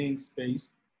amazing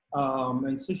space,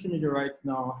 and social media right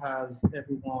now has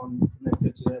everyone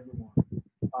connected to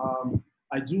everyone.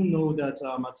 I do know that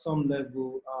at some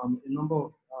level, a number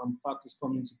of factors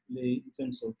come into play in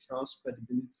terms of trust,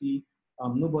 credibility.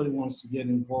 Nobody wants to get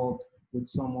involved with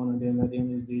someone and then at the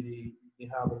end of the day, they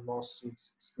have a lawsuit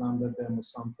slammed at them or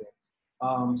something.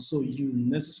 So you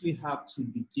necessarily have to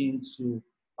begin to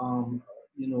um,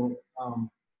 you know,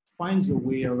 find your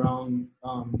way around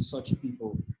such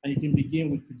people. And you can begin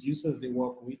with producers they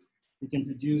work with. You can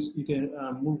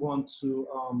move on to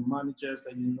managers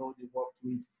that you know they worked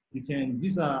with. You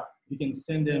can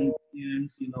send them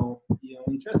DMs,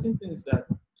 interesting things that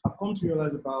I've come to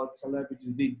realize about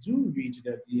celebrities. They do read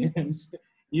their DMs,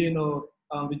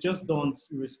 they just don't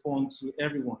respond to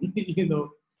everyone,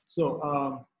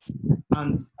 So,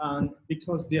 and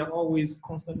because they are always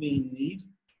constantly in need,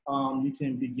 you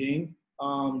can begin.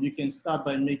 You can start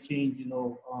by making,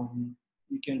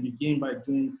 you can begin by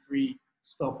doing free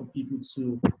stuff for people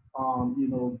to,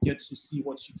 get to see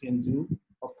what you can do.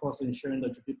 Of course, ensuring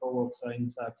that your paperwork are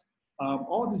intact.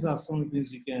 All these are some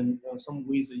things you can, some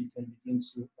ways that you can begin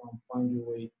to find your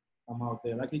way out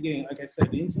there. Like again, like I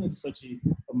said, the internet is such a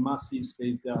massive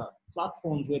space. There are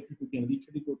platforms where people can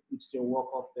literally go put their work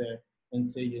up there and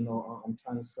say, I'm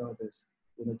trying to sell this,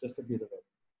 just a bit of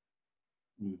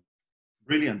it.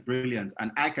 Brilliant, brilliant.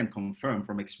 And I can confirm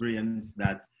from experience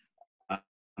that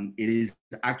it is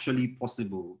actually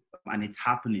possible and it's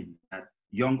happening that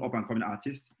young up and coming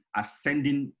artists are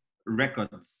sending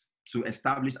records to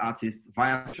established artists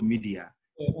via social media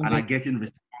and are getting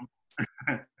responses.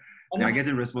 They are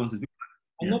getting responses.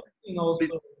 Another thing also,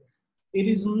 it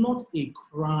is not a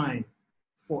crime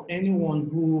for anyone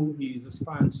who is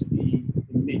aspiring to be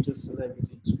a major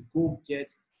celebrity to go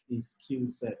get a skill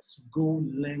set, to go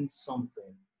learn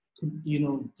something,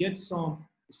 to, get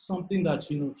something that,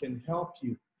 can help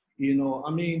you.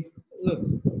 Look,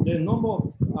 the number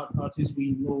of artists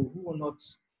we know who are not,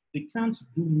 they can't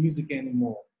do music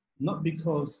anymore, not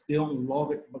because they don't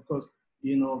love it, because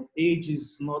age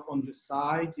is not on your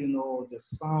side, the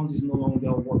sound is no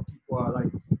longer what people are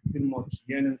like pretty much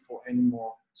yearning for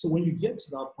anymore. So when you get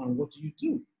to that point, what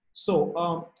do?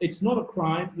 So it's not a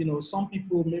crime. Some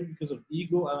people, maybe because of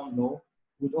ego, I don't know,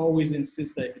 would always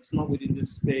insist that if it's not within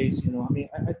this space,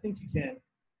 I think you can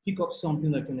pick up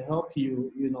something that can help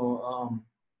you.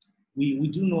 We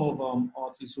do know of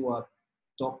artists who are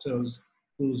doctors,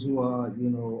 those who are,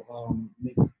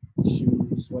 make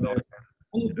shoes, whatever.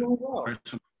 And you're doing well.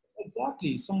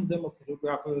 Exactly. Some of them are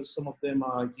photographers. Some of them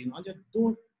are, they're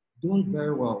doing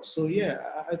very well. So yeah,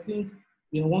 I think,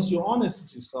 once you're honest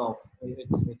with yourself,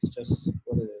 it's just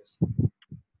what it is.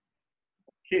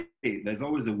 Okay, there's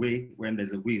always a way when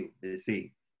there's a will, they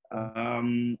say.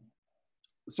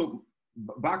 So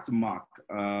back to Mark.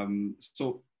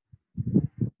 So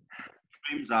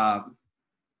dreams are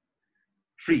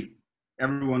free.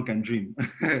 Everyone can dream.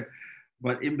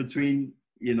 But in between,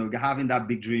 having that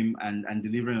big dream and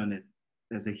delivering on it,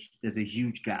 there's a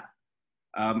huge gap.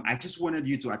 I just wanted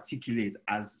you to articulate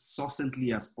as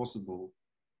succinctly as possible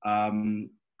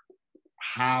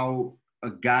how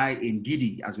a guy in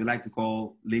Giddy, as we like to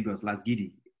call Lagos, Las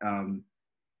Giddy,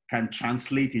 can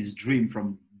translate his dream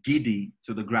from Giddy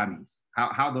to the Grammys.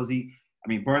 How does he?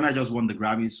 Burna just won the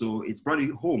Grammys, so it's brought it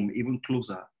home even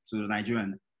closer to the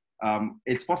Nigerian.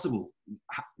 It's possible.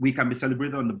 We can be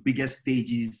celebrated on the biggest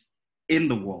stages in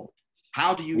the world.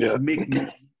 How do you make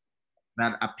music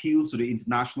that appeals to the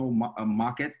international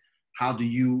market? How do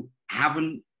you,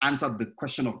 haven't answered the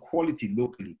question of quality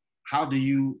locally, how do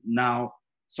you now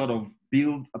sort of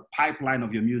build a pipeline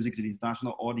of your music to the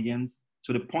international audience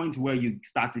to the point where you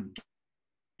start to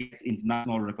get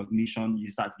international recognition, you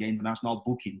start to get international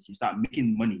bookings, you start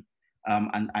making money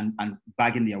and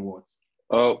bagging the awards?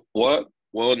 Well,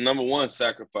 number one,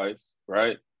 sacrifice,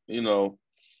 right? When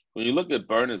you look at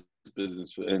Burna's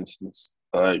business, for instance,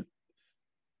 like,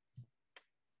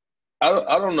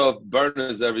 I don't know if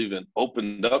Burna's ever even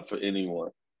opened up for anyone,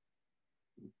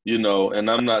 and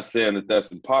I'm not saying that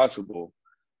that's impossible,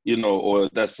 or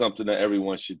that's something that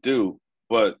everyone should do,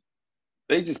 but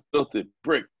they just built it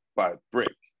brick by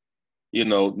brick,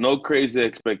 no crazy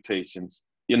expectations.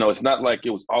 It's not like it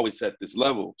was always at this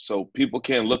level. So people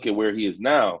can't look at where he is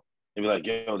now and be like,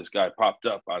 this guy popped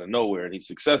up out of nowhere and he's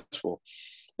successful.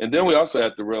 And then we also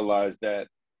have to realize that,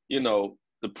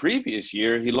 the previous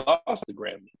year he lost the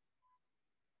Grammy.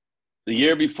 The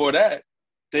year before that,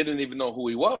 they didn't even know who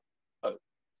he was.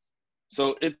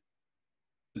 So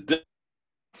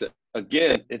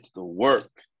again, it's the work.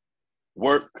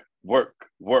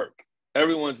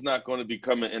 Everyone's not going to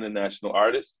become an international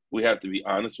artist. We have to be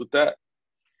honest with that,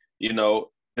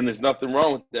 and there's nothing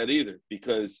wrong with that either,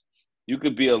 because you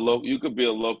could be a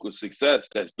local success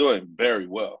that's doing very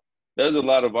well. There's a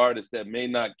lot of artists that may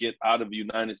not get out of the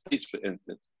United States, for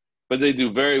instance, but they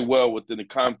do very well within the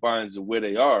confines of where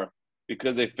they are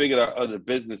because they figured out other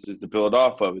businesses to build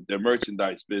off of it. Their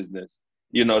merchandise business,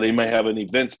 they may have an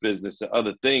events business and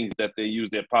other things that they use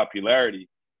their popularity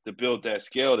to build that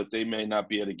scale that they may not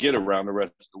be able to get around the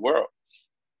rest of the world.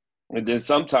 And then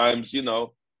sometimes,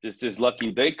 this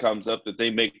lucky day comes up that they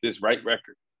make this right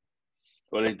record,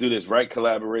 or they do this right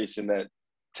collaboration that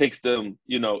takes them,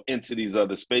 into these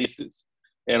other spaces.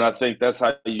 And I think that's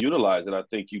how you utilize it. I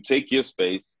think you take your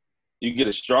space, you get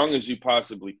as strong as you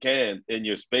possibly can in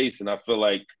your space. And I feel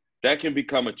like that can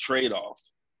become a trade-off,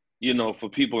 for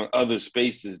people in other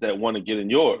spaces that want to get in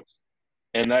yours.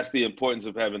 And that's the importance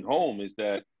of having home, is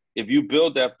that if you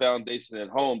build that foundation at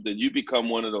home, then you become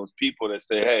one of those people that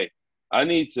say, hey,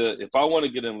 if I want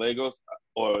to get in Lagos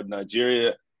or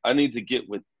Nigeria, I need to get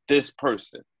with this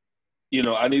person.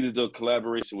 I need to do a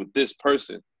collaboration with this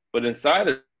person. But inside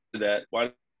of that, while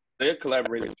they're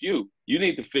collaborating with you, you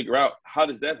need to figure out how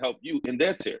does that help you in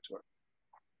their territory,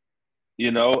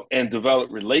 and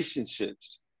develop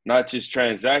relationships, not just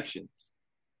transactions,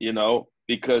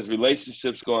 because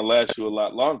relationships going to last you a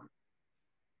lot longer.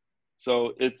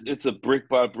 So it's a brick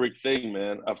by brick thing,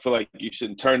 man. I feel like you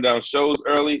shouldn't turn down shows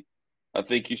early. I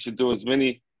think you should do as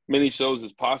many shows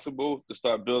as possible to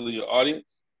start building your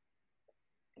audience.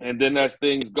 And then as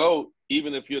things go,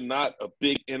 even if you're not a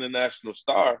big international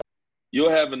star, you'll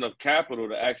have enough capital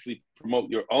to actually promote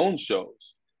your own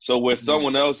shows. So where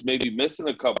someone else may be missing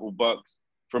a couple bucks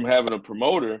from having a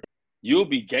promoter, you'll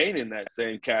be gaining that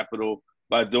same capital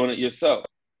by doing it yourself,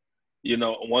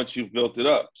 once you've built it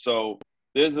up. So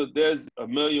there's a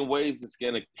million ways to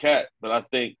skin a cat, but I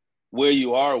think where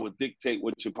you are would dictate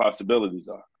what your possibilities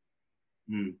are.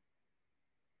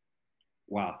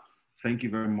 Wow. Thank you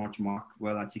very much, Mark.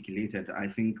 Well articulated. I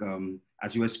think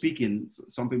as you were speaking,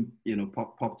 something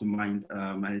popped to mind,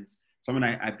 and it's something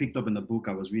I picked up in the book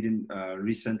I was reading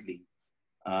recently,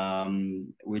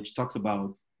 which talks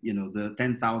about the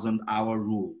 10,000-hour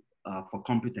rule for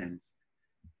competence.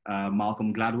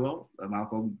 Malcolm Gladwell's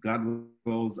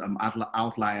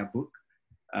Outlier book,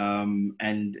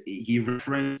 and he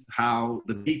referenced how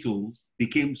the Beatles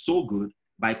became so good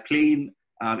by playing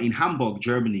in Hamburg,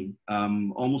 Germany,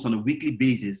 almost on a weekly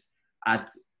basis at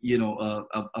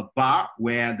a bar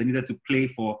where they needed to play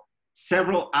for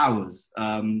several hours,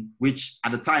 which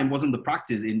at the time wasn't the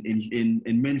practice in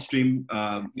mainstream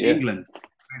England.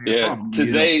 Yeah.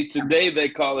 Today they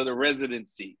call it a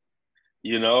residency.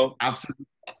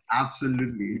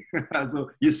 Absolutely.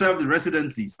 So you serve the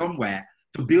residency somewhere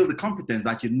to build the competence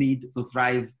that you need to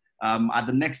thrive at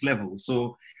the next level.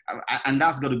 So, and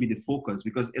that's got to be the focus,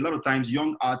 because a lot of times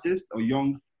young artists or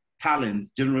young talent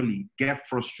generally get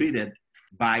frustrated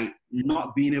by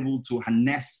not being able to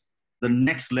harness the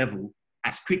next level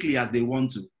as quickly as they want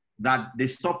to, that they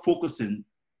stop focusing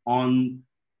on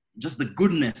just the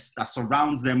goodness that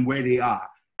surrounds them where they are,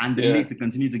 and they need to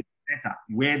continue to get better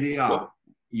where they are.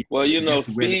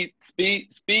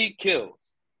 Speed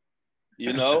kills,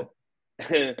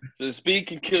 so speed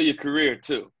can kill your career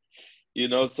too.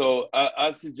 So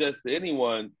I suggest to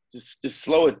anyone, just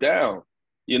slow it down.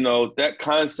 That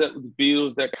concept with the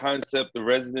Beatles, that concept of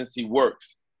residency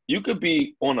works. You could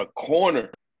be on a corner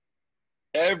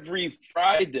every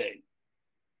Friday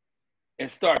and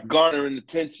start garnering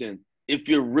attention. If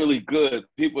you're really good,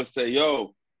 people say,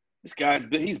 yo, this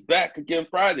he's back again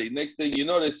Friday. Next thing you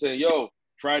know, they say, yo,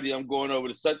 Friday, I'm going over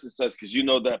to such and such, because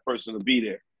that person will be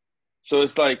there. So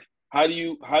it's like, how do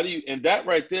you, and that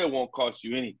right there won't cost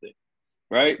you anything.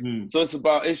 Right? So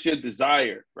it's your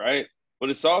desire, right? But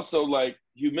it's also like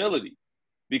humility,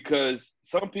 because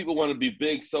some people want to be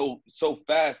big so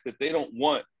fast that they don't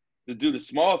want to do the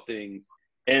small things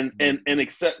and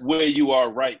accept where you are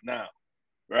right now,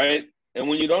 right? And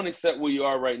when you don't accept where you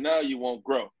are right now, you won't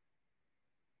grow.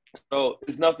 So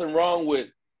there's nothing wrong with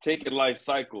taking life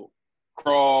cycle,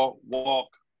 crawl, walk,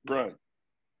 run.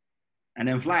 And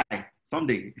then fly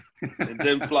someday. And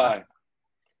then fly.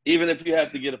 Even if you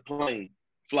have to get a plane,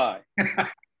 fly.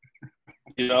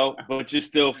 But you're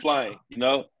still flying.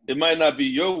 It might not be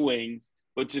your wings,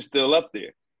 but you're still up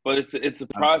there. But it's a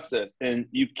process, and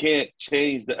you can't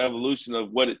change the evolution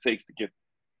of what it takes to get there.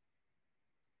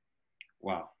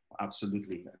 Wow,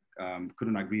 absolutely.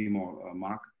 Couldn't agree more,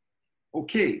 Mark.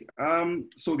 Okay,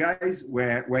 so guys,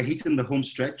 we're hitting the home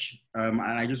stretch, and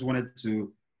I just wanted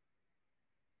to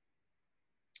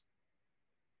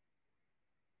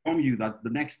inform you that the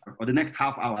next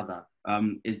half hour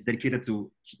is dedicated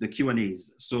to the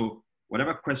Q&As. So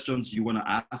whatever questions you want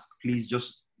to ask, please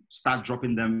just start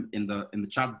dropping them in the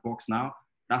chat box now.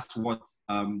 That's what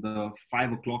the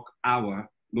 5 o'clock hour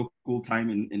local time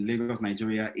in Lagos,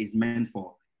 Nigeria is meant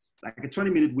for. It's like a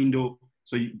 20-minute window,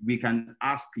 so we can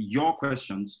ask your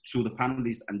questions to the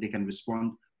panelists and they can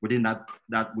respond within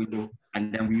that window,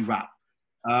 and then we wrap.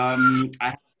 I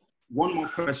have one more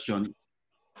question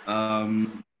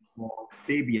for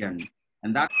Fabian,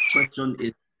 and that question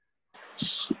is,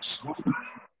 what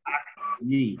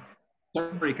Me.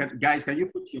 Sorry, guys, can you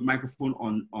put your microphone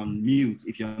on mute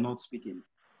if you're not speaking?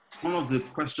 One of the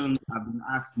questions I've been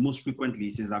asked most frequently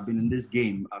since I've been in this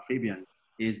game, Fabian,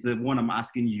 is the one I'm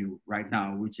asking you right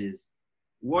now, which is,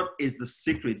 what is the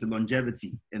secret to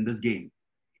longevity in this game?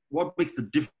 What makes the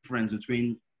difference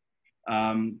between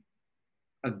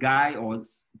a guy, or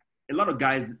a lot of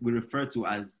guys we refer to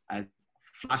as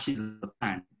flashes in the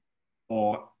pan,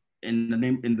 or in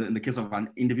the case of an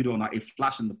individual, not a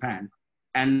flash in the pan,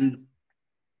 and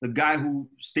the guy who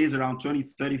stays around 20,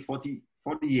 30, 40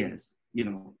 years? You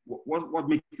know, what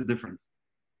makes the difference?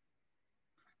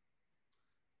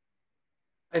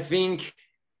 I think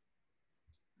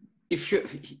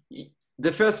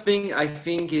the first thing I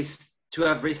think is to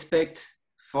have respect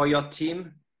for your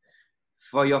team,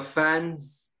 for your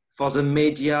fans, for the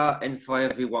media, and for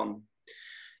everyone.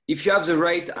 If you have the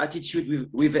right attitude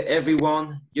with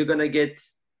everyone, you're gonna get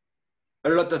a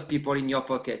lot of people in your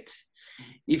pocket.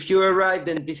 If you arrive,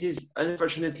 then this is,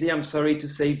 unfortunately, I'm sorry to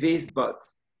say this, but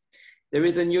there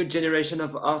is a new generation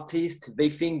of artists. They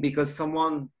think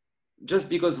just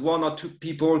because one or two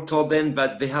people told them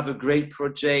that they have a great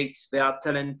project, they are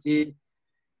talented,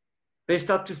 they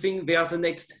start to think they are the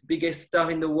next biggest star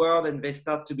in the world, and they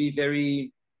start to be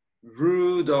very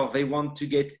rude, or they want to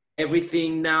get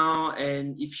everything now.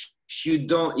 And if you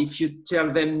tell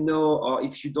them no, or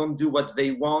if you don't do what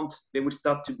they want, they will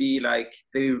start to be like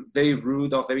very, very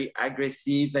rude or very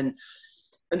aggressive. And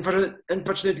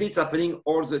unfortunately, it's happening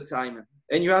all the time.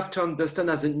 And you have to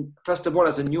understand, first of all,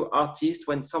 as a new artist,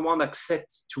 when someone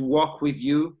accepts to work with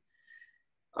you,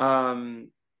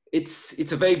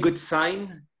 it's a very good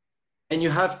sign. And you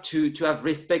have to have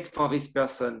respect for this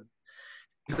person.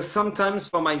 Because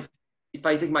sometimes if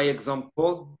I take my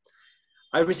example,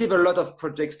 I receive a lot of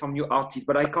projects from new artists,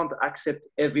 but I can't accept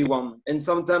everyone. And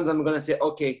sometimes I'm gonna say,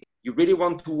 okay, you really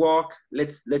want to work?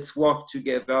 Let's work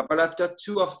together. But after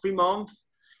 2 or 3 months,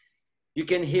 you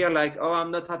can hear like, oh,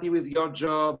 I'm not happy with your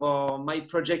job, or my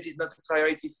project is not a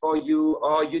priority for you,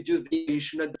 or you do this, you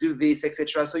should not do this,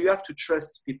 etc. So you have to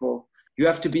trust people. You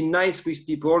have to be nice with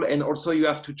people, and also you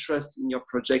have to trust in your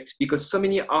project, because so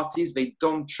many artists, they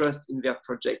don't trust in their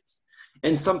projects.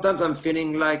 And sometimes I'm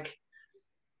feeling like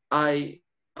I'm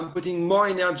putting more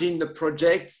energy in the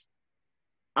project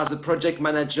as a project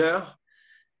manager.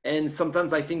 And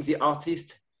sometimes I think the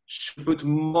artist should put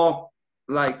more,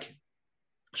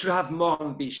 should have more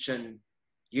ambition,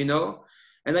 you know?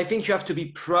 And I think you have to be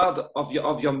proud of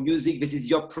your music. This is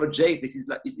your project. This is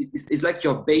like, it's like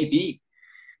your baby.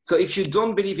 So if you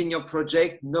don't believe in your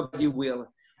project, nobody will.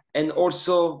 And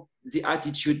also the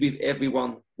attitude with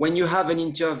everyone. When you have an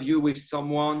interview with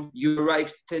someone, you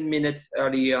arrive 10 minutes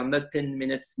earlier, not 10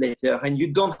 minutes later, and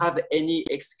you don't have any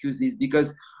excuses,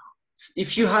 because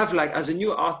if you have, like, as a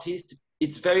new artist,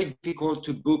 it's very difficult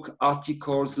to book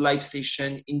articles, live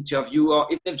session, interview, or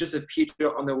even just a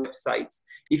feature on a website.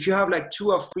 If you have like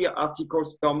 2 or 3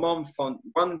 articles per month on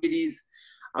one release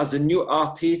as a new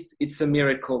artist, it's a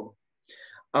miracle.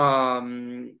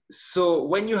 So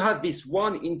when you have this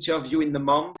one interview in the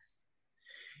month,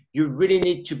 you really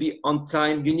need to be on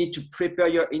time. You need to prepare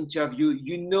your interview.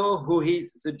 You know who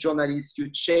is the journalist. You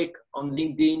check on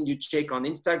LinkedIn, you check on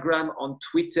Instagram, on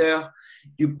Twitter.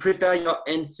 You prepare your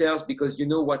answers because you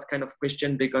know what kind of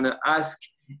question they're gonna ask.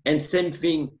 And same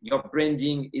thing, your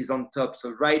branding is on top.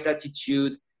 So right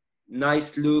attitude,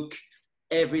 nice look,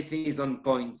 everything is on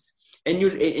point. And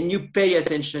you pay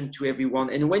attention to everyone.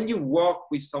 And when you work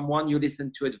with someone, you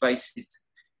listen to advices.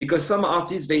 Because some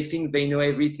artists, they think they know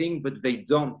everything, but they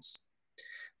don't.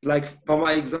 Like, for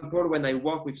my example, when I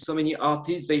work with so many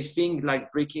artists, they think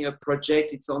like breaking a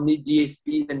project, it's only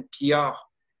DSPs and PR.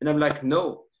 And I'm like,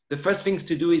 no. The first things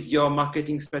to do is your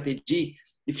marketing strategy.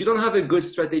 If you don't have a good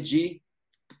strategy,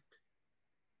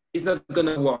 it's not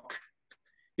gonna work.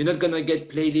 You're not gonna get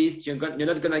playlists, you're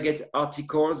not gonna get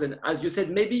articles. And as you said,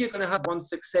 maybe you're gonna have one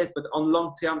success, but on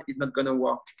long term, it's not gonna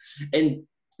work. And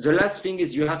the last thing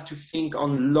is you have to think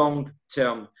on long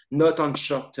term, not on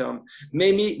short term.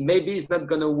 Maybe it's not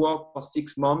going to work for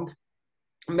 6 months.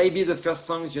 Maybe the first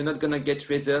songs, you're not going to get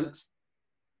results.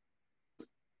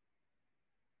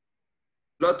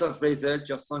 A lot of results,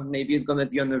 your song maybe is going to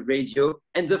be on the radio.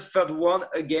 And the third one,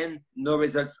 again, no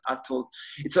results at all.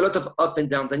 It's a lot of up and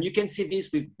downs. And you can see this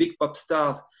with big pop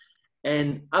stars.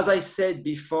 And as I said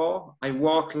before, I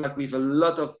work like with a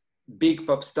lot of big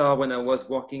pop star when I was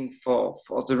working for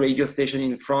the radio station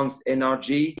in France,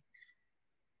 NRG.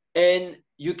 And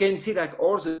you can see like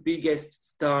all the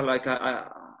biggest star,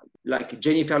 like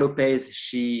Jennifer Lopez,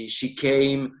 she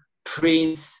came,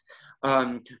 Prince,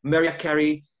 Mariah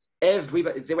Carey,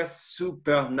 everybody, they were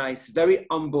super nice, very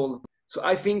humble. So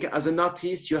I think as an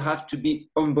artist, you have to be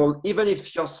humble. Even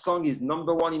if your song is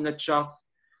 #1 in the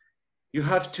charts, you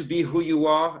have to be who you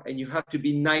are and you have to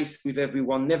be nice with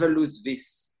everyone. Never lose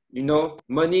this. You know,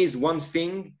 money is one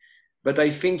thing, but I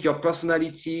think your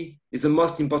personality is the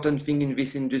most important thing in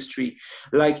this industry.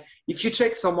 Like if you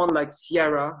check someone like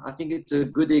Ciara, I think it's a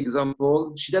good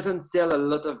example. She doesn't sell a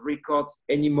lot of records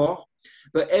anymore,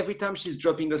 but every time she's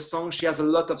dropping a song, she has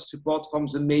a lot of support from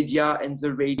the media and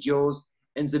the radios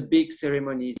and the big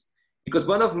ceremonies. Because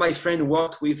one of my friends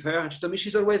worked with her and she told me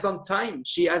she's always on time.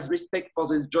 She has respect for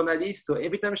the journalists. So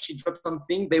every time she drops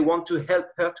something, they want to help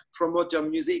her to promote her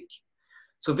music.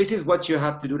 So this is what you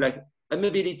have to do, like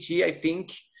ability, I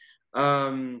think,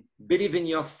 believe in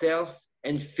yourself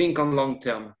and think on long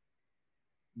term.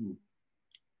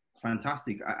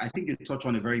 Fantastic. I think you touched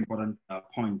on a very important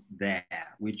point there,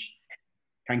 which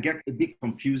can get a bit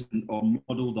confusing or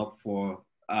modeled up for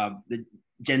the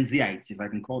Gen Zites, if I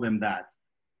can call them that,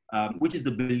 which is the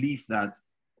belief that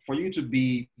for you to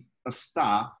be a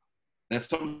star, there's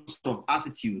some sort of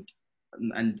attitude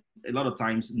and a lot of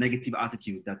times negative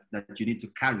attitude that you need to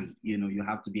carry. You know, you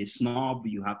have to be a snob,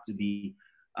 you have to be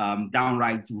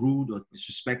downright rude or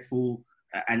disrespectful,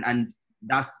 and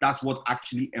that's what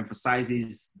actually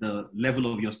emphasizes the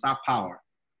level of your star power.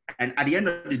 And at the end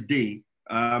of the day,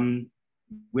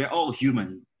 we're all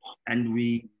human and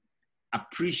we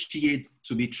appreciate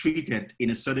to be treated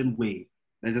in a certain way.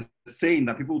 There's a saying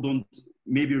that people don't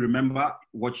maybe remember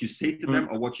what you say to them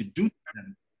or what you do to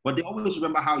them, but they always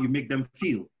remember how you make them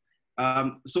feel.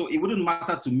 So it wouldn't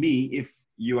matter to me if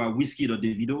you are Wizkid or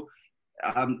Davido.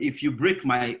 If you break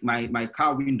my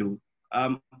car window,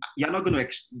 you're not going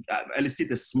to elicit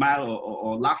a smile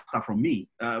or laughter from me.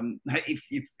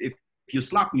 If you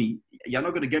slap me, you're not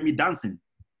going to get me dancing.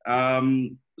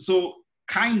 So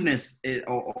kindness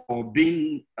or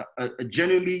being a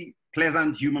genuinely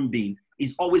pleasant human being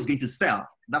is always going to sell.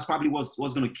 That's probably what's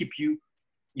going to keep you,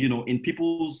 you know, in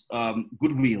people's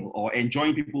goodwill or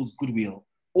enjoying people's goodwill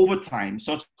over time,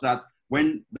 such that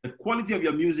when the quality of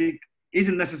your music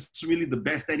isn't necessarily the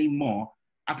best anymore,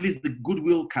 at least the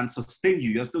goodwill can sustain you.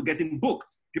 You're still getting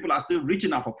booked. People are still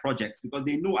reaching out for projects because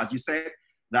they know, as you said,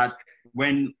 that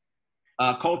when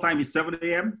call time is 7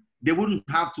 a.m., they wouldn't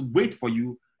have to wait for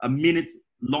you a minute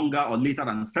longer or later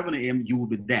than 7 a.m., you will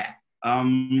be there.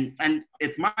 And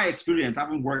it's my experience,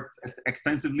 having worked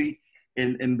extensively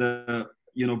in the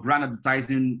brand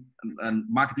advertising and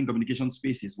marketing communication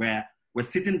spaces, where we're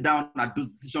sitting down at those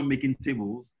decision-making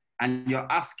tables and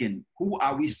you're asking, who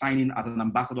are we signing as an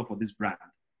ambassador for this brand?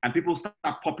 And people start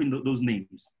popping those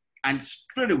names. And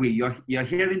straight away, you're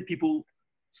hearing people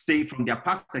say from their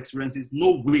past experiences,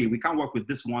 no way, we can't work with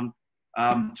this one.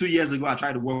 2 years ago, I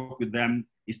tried to work with them.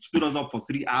 He stood us up for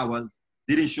 3 hours,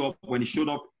 didn't show up. When he showed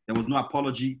up, there was no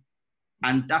apology.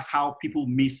 And that's how people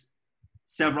miss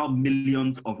several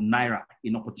millions of naira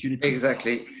in opportunities.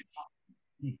 Exactly.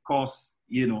 Because,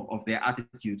 of their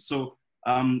attitude. So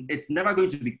it's never going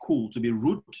to be cool to be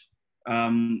rude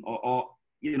or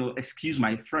excuse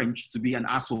my French, to be an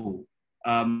asshole.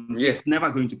 It's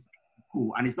never going to be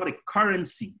cool. And it's not a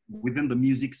currency within the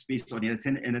music space or the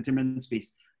entertainment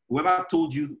space. Whoever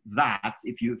told you that,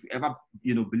 if you ever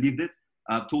believed it,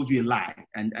 told you a lie.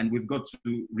 And we've got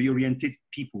to reorientate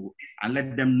people and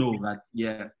let them know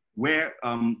that, where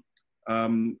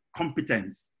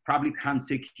competence probably can't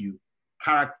take you,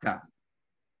 character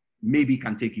maybe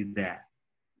can take you there.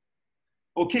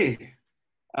 Okay.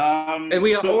 And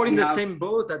we are all in the same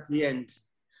boat at the end.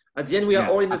 At the end, we are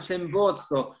all in the same boat.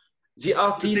 So the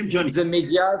artist needs the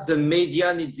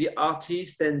media needs the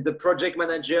artist, and the project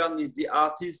manager needs the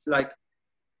artist. Like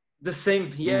the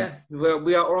same, we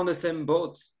are all on the same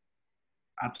boat.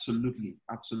 Absolutely,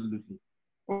 absolutely.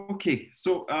 Okay,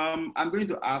 so I'm going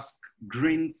to ask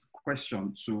Green's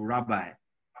question to Rabbi.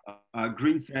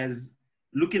 Green says,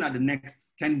 looking at the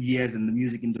next 10 years in the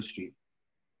music industry,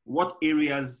 what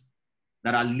areas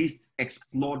that are least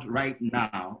explored right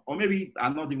now, or maybe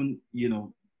are not even,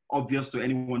 obvious to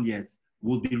anyone yet,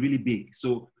 will be really big?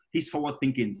 So he's forward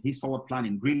thinking, he's forward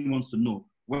planning. Green wants to know,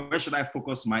 where should I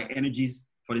focus my energies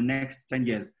for the next 10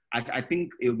 years? I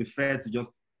think it'll be fair to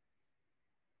just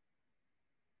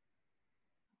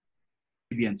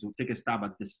and to take a stab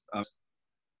at this.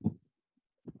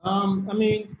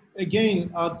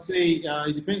 Again, I'd say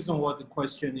it depends on what the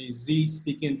question is. Is he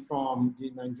speaking from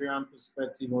the Nigerian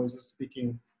perspective, or is he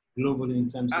speaking globally in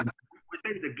terms of? We say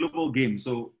it's a global game,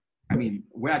 so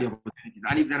where are the opportunities?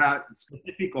 And if there are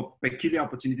specific or peculiar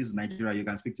opportunities in Nigeria, you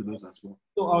can speak to those as well.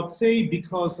 So I'd say,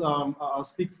 because I'll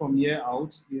speak from here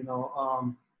out.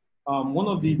 One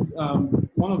of the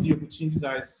opportunities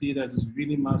I see that is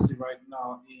really massive right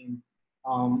now in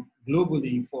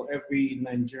globally for every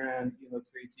Nigerian,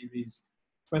 creative is,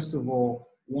 first of all,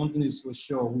 one thing is for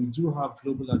sure, we do have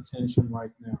global attention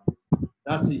right now.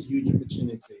 That's a huge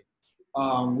opportunity.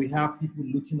 We have people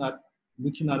looking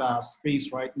at our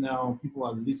space right now. People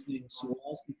are listening to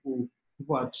us. People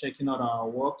are checking out our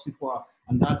work.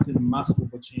 And that's a massive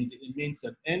opportunity. It means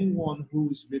that anyone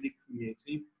who's really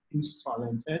creative, who's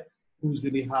talented, who's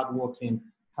really hardworking,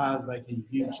 has like a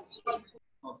huge,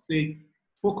 I'll say,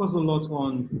 focus a lot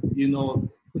on,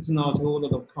 putting out a whole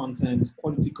lot of content,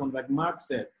 quality content. Like Mark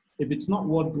said, if it's not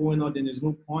worth going out, then there's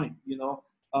no point, putting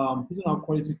out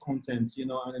quality content,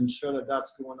 and ensure that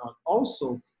that's going out.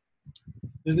 Also,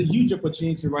 there's a huge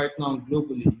opportunity right now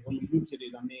globally when you look at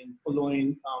it. I mean,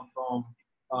 following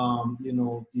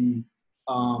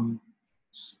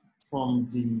from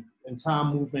the entire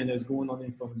movement that's going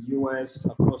on from the US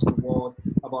across the world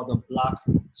about the Black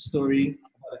story,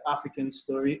 about the African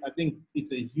story. I think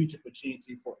it's a huge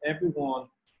opportunity for everyone,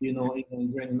 in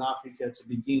Nigeria and in Africa to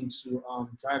begin to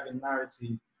drive a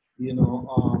narrative,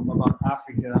 about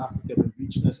Africa, the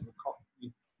richness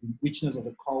of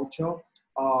the culture,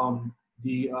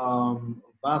 the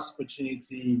vast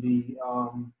opportunity, the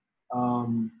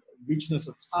richness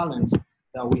of talent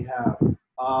that we have.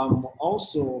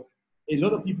 Also, a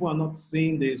lot of people are not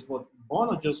saying this, but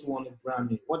Bono just won a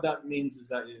Grammy. What that means is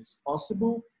that it's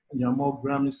possible, and there are more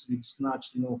Grammys to be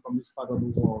snatched, from this part of the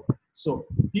world. So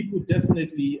people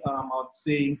definitely, I'd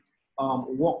say,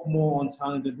 work more on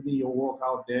talent and putting your work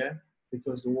out there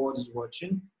because the world is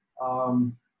watching.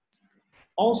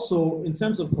 Also, in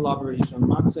terms of collaboration,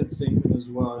 Mark said the same thing as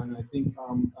well, and I think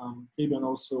Fabian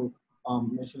also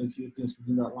mentioned a few things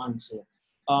within that line. So,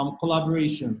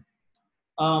 collaboration.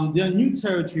 There are new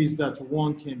territories that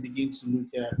one can begin to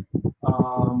look at.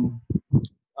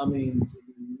 I mean,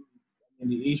 in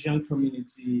the Asian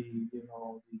community, the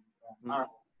Arab,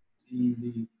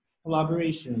 the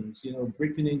collaborations,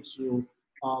 breaking into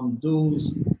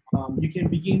those, you can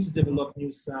begin to develop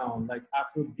new sound like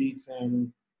Afrobeats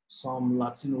and some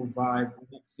Latino vibe.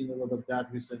 We've seen a lot of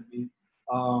that recently.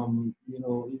 Even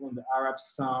the Arab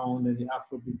sound and the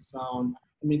Afrobeat sound.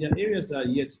 I mean, there are areas that are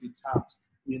yet to be tapped,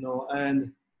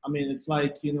 and I mean, it's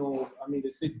like, they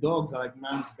say dogs are like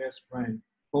man's best friend,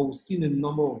 but we've seen a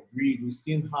number of breed. We've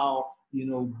seen how,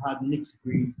 we've had mixed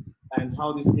breed and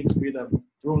how this mixed breed have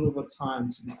grown over time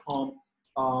to become,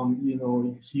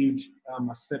 huge,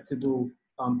 acceptable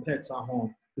pets at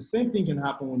home. The same thing can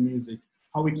happen with music,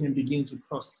 how we can begin to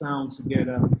cross sound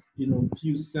together,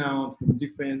 fuse sound from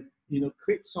different,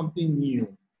 create something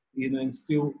new, and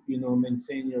still,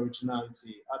 maintain your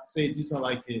originality. I'd say these are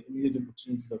like immediate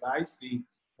opportunities that I see.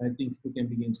 I think we can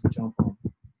begin to jump on.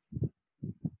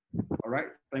 All right,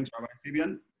 thanks, Rabbi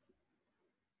Fabian.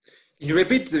 Can you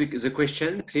repeat the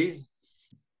question, please?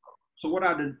 So what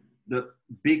are the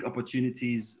big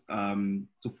opportunities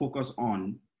to focus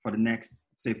on for the next,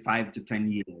 say, 5 to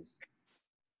 10 years?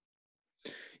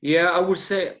 Yeah, I would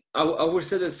say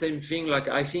the same thing. Like,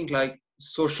 I think like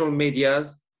social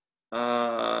medias,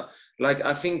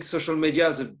 I think social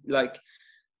medias, like,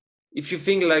 if you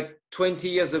think like 20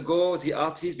 years ago, the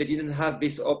artists, they didn't have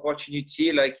this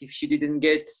opportunity. Like if she didn't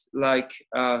get like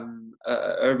a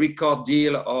record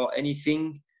deal or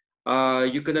anything,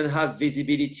 you couldn't have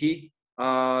visibility.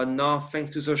 Now,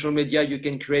 thanks to social media, you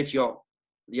can create your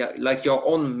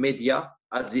own media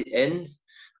at the end.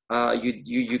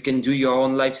 You can do your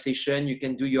own live session. You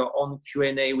can do your own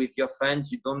Q&A with your fans.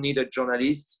 You don't need a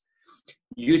journalist.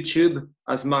 YouTube,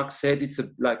 as Mark said, this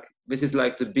is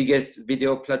like the biggest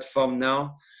video platform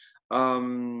now.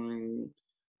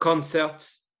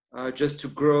 Concerts, just to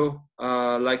grow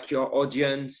like your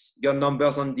audience, your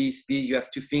numbers on DSP. You have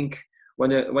to think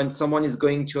when someone is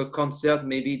going to a concert,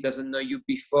 maybe he doesn't know you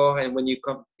before, and when he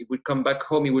will come back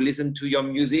home, he will listen to your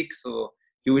music. So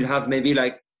you will have maybe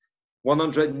like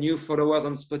 100 new followers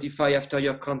on Spotify after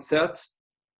your concert.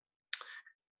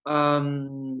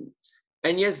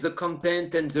 And yes, the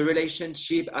content and the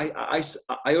relationship, I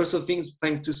also think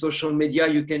thanks to social media,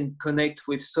 you can connect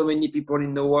with so many people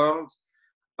in the world.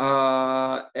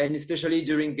 And especially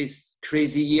during this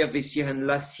crazy year, this year and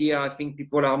last year, I think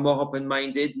people are more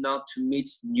open-minded now to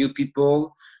meet new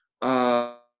people.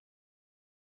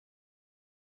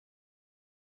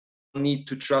 Need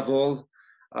to travel.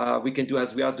 We can do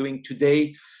as we are doing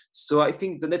today. So I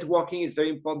think the networking is very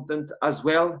important as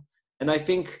well. And I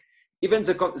think even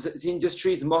the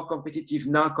industry is more competitive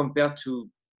now compared to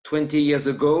 20 years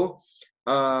ago.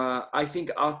 I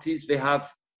think artists, they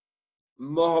have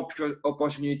more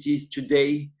opportunities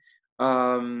today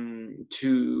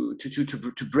to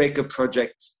break a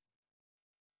project.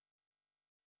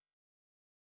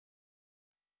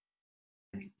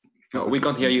 Oh, we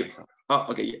can't hear you. Oh,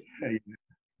 okay.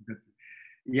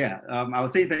 Yeah. I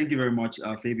was saying thank you very much,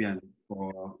 Fabian,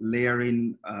 for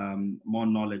layering more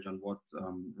knowledge on what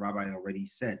Rabbi already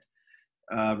said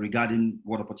regarding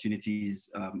what opportunities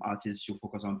artists should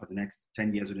focus on for the next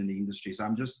 10 years within the industry. So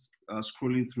I'm just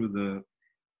scrolling through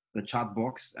the chat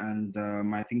box, and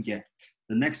I think, yeah,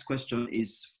 the next question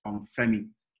is from Femi.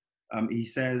 He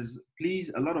says,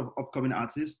 please, a lot of upcoming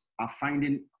artists are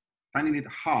finding it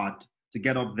hard to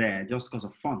get up there just because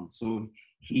of funds. So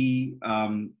he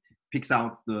picks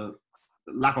out the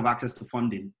lack of access to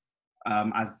funding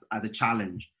as a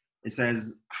challenge. It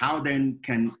says, how then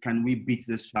can we beat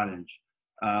this challenge?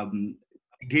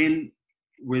 Again,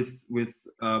 with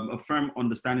a firm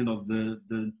understanding of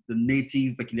the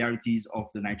native peculiarities of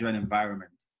the Nigerian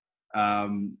environment.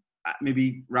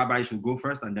 Maybe Rabbi should go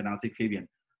first, and then I'll take Fabian.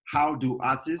 How do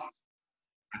artists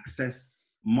access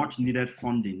much needed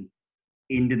funding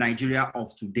in the Nigeria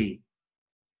of today?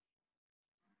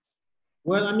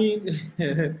 Well, I mean,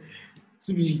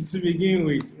 to begin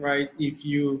with, right? If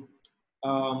you,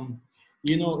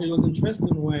 you know, it was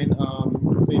interesting when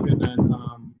Fabian and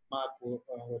Mark were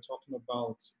talking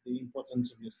about the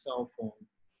importance of your cell phone.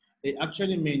 It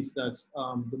actually means that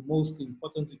the most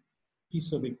important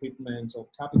piece of equipment or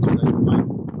capital that you might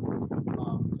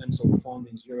in terms of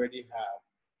fundings you already have,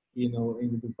 you know,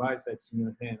 in the device that's in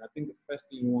your hand. I think the first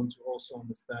thing you want to also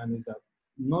understand is that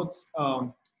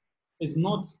it's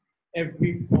not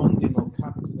every funding or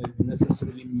capital that is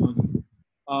necessarily money.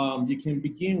 You can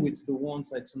begin with the ones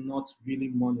that's not really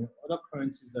money, other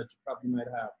currencies that you probably might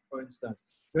have. For instance,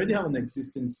 you already have an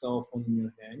existing cell phone in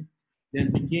your hand,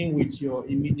 then begin with your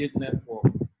immediate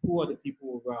network. Who are the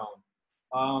people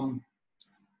around?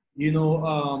 You know,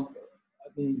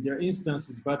 I mean, their instance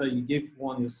is better. You gave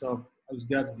one yourself as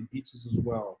regards as the Beatles as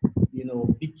well. You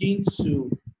know, begin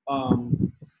to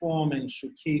perform and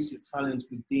showcase your talent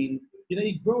within. You know,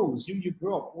 it grows. You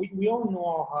grow up. We all know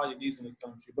how hard it is in the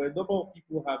country, but a number of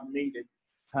people have made it,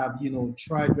 have, you know,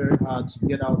 tried very hard to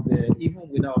get out there, even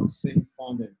without the same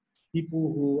funding.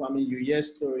 People who, I mean, you hear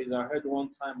stories. I heard one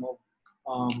time of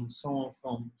someone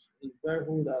from a very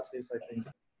old artist, I think,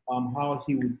 how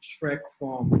he would trek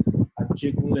from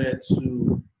Ajegunle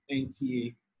to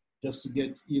NTA just to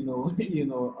get,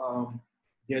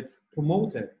 get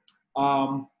promoted.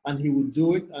 And he would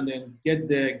do it and then get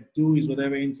there, do his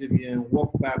whatever interview and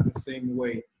walk back the same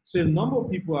way. So a number of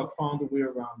people have found a way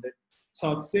around it.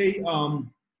 So I'd say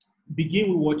begin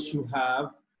with what you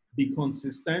have, be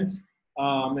consistent,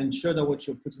 ensure that what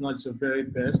you're putting out is your very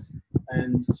best,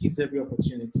 and seize every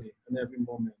opportunity and every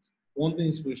moment. One thing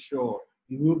is for sure,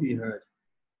 you will be heard.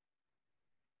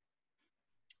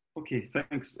 Okay,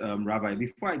 thanks, Rabbi.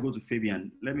 Before I go to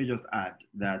Fabian, let me just add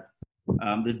that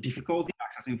the difficulty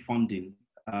accessing funding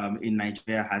in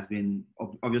Nigeria has been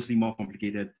obviously more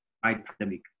complicated by the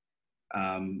pandemic.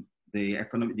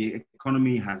 The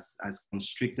economy has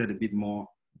constricted a bit more,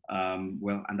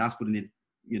 well, and that's putting it,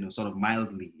 you know, sort of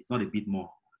mildly. It's not a bit more.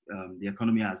 The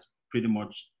economy has pretty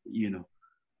much, you know,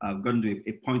 gotten to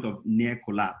a point of near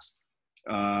collapse.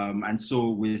 And so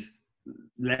with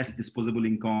less disposable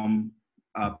income,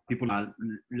 people are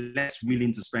less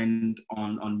willing to spend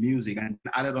on music. And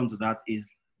added on to that is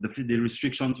the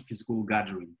restriction to physical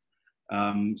gatherings.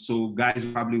 So guys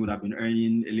probably would have been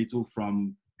earning a little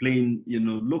from playing, you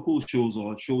know, local shows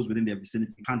or shows within their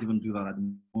vicinity. Can't even do that at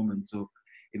the moment. So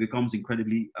it becomes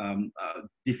incredibly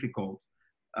difficult.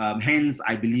 Hence,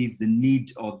 I believe the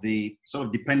need or the sort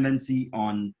of dependency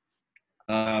on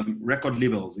record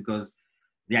labels, because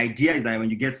the idea is that when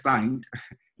you get signed,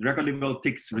 the record label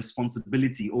takes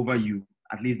responsibility over you.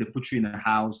 At least they put you in a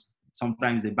house.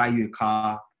 Sometimes they buy you a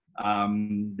car.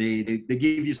 They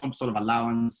give you some sort of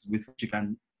allowance with which you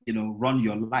can, you know, run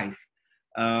your life.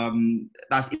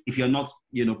 That's if you're not,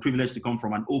 you know, privileged to come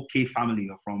from an okay family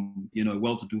or from, you know, a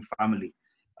well-to-do family.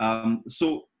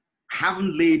 So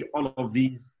having laid all of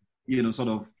these, you know, sort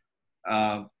of,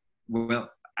 well,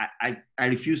 I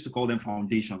refuse to call them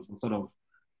foundations, but sort of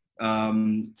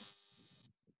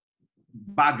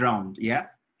background, yeah?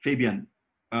 Fabian,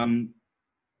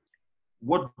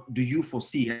 what do you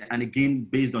foresee? And again,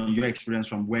 based on your experience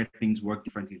from where things work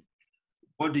differently,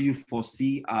 what do you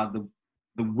foresee are the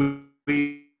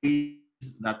ways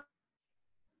that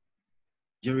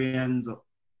Nigerians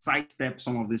sidestep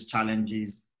some of these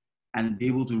challenges and be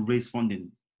able to raise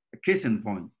funding? A case in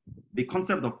point, the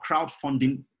concept of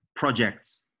crowdfunding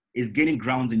projects is gaining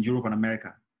grounds in Europe and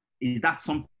America. Is that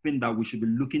something that we should be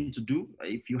looking to do?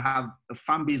 If you have a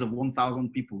fan base of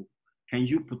 1,000 people, can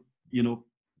you put, you know,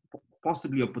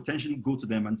 possibly or potentially go to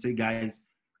them and say, guys,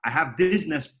 I have this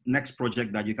next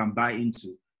project that you can buy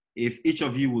into. If each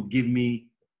of you would give me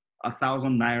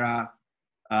 1,000 naira,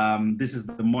 this is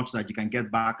the much that you can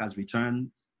get back as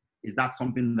returns? Is that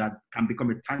something that can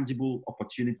become a tangible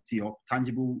opportunity or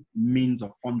tangible means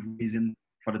of fundraising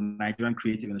for the Nigerian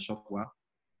creative in a short while?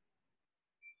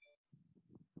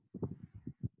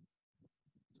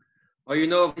 Or, you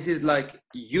know, this is like,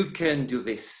 you can do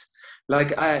this.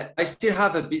 Like I still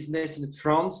have a business in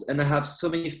France, and I have so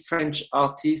many French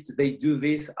artists, they do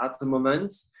this at the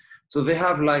moment. So they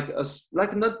have like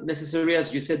not necessarily,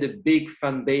 as you said, a big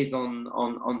fan base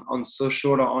on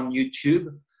social or on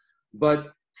YouTube,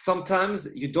 but sometimes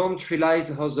you don't realize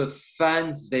how the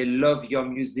fans, they love your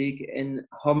music and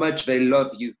how much they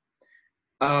love you.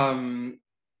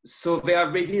 So they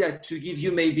are ready like, to give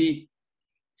you maybe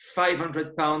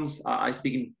 500 pounds, I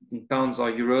speak in pounds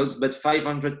or euros, but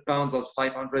 500 pounds or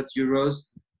 500 euros,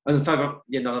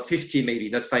 50 maybe,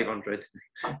 not 500,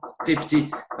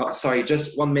 50, oh, sorry,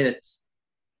 just 1 minute.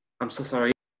 I'm so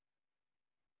sorry.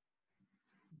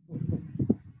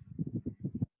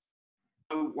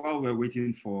 While we're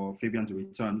waiting for Fabian to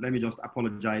return, let me just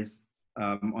apologize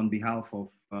on behalf of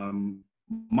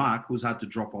Mark, who's had to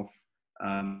drop off.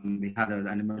 We had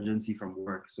an emergency from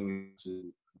work, so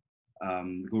to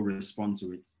go respond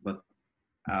to it. But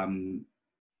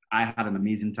I had an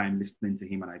amazing time listening to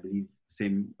him, and I believe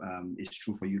same is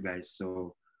true for you guys.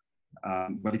 So,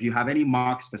 but if you have any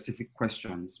Mark specific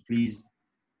questions, please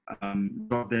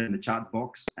drop them in the chat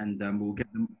box, and we'll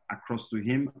get them across to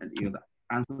him, and he'll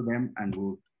answer them, and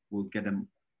we'll get them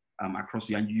across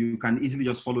to you. And you can easily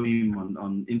just follow him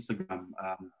on Instagram.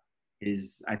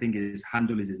 I think his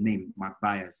handle is his name, Mark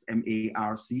Byers,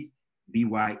 MarcByers,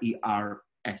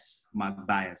 Mark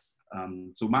Byers.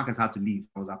 So Mark has had to leave.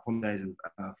 I was apologizing,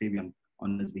 Fabian,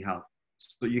 on his behalf.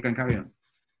 So you can carry on.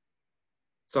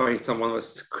 Sorry, someone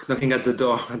was knocking at the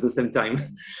door at the same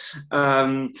time.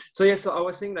 So I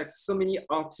was saying like so many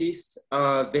artists,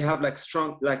 they have like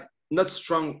strong, like not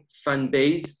strong fan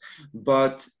base,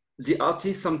 but the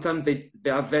artists sometimes they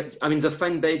are very, I mean, the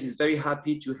fan base is very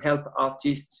happy to help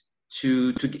artists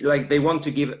to like, they want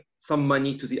to give some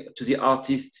money to the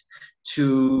artist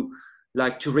to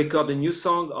record a new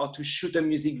song or to shoot a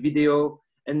music video.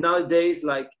 And nowadays,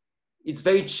 like, it's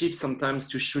very cheap sometimes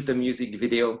to shoot a music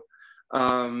video.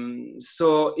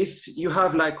 So if you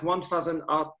have like 1,000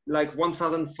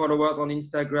 followers on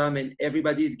Instagram and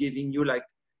everybody is giving you like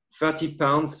 30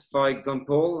 pounds, for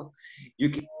example,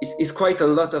 it's quite a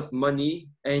lot of money,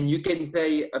 and you can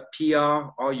pay a PR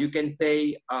or you can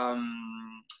pay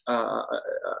a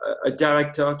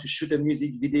director to shoot a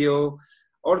music video.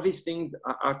 All these things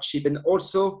are cheap. And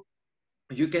also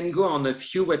you can go on a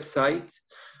few websites.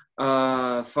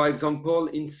 For example,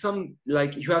 in some,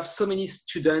 like, you have so many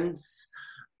students,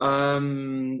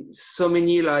 so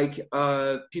many like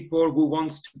people who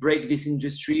want to break this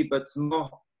industry, but more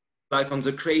like on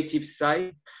the creative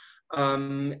side.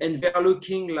 And they're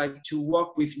looking like to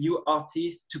work with new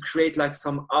artists to create like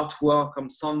some artwork,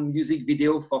 some music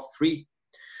video for free.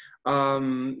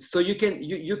 So you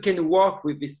can work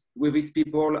with these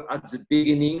people at the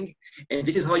beginning, and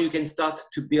this is how you can start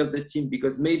to build the team,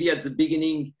 because maybe at the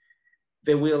beginning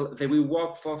they will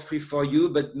work for free for you,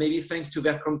 but maybe thanks to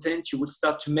their content you will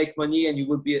start to make money, and you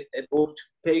will be able to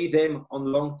pay them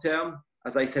on long term.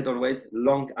 As I said, always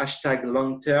long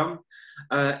term,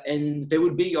 and they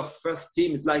will be your first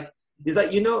team. It's like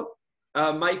you know,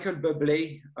 Michael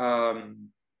Bublé.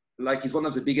 Like, he's one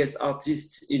of the biggest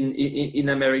artists in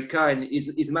America, and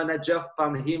his manager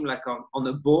found him like on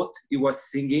a boat. He was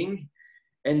singing,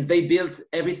 and they built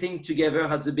everything together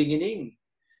at the beginning.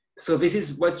 So this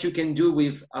is what you can do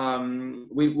with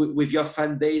your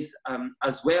fan base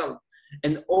as well.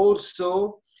 And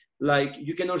also, like,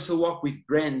 you can also work with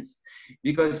brands,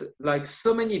 because like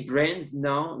so many brands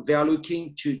now, they are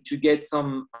looking to get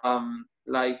some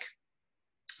like,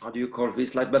 how do you call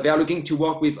this? Like, but they are looking to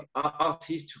work with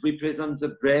artists to represent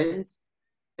the brands.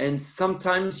 And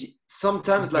sometimes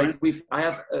like I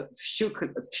have a few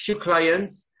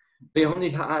clients, they only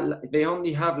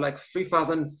have like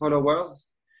 3,000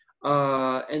 followers,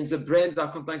 and the brands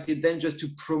are contacted them just to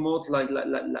promote like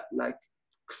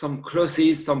some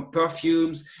clothes, some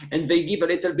perfumes, and they give a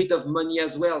little bit of money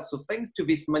as well. So thanks to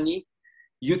this money,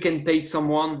 you can pay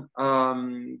someone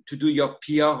to do your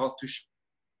PR or to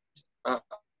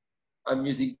a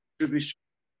music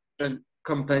distribution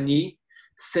company.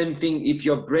 Same thing, if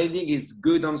your branding is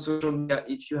good on social media,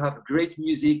 if you have great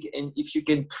music, and if you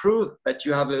can prove that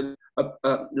you have a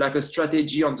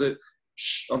strategy on the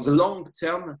long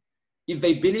term, if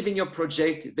they believe in your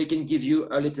project, they can give you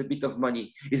a little bit of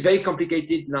money. It's very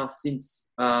complicated now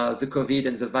since the COVID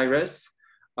and the virus,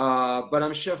 but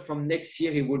I'm sure from next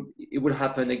year it will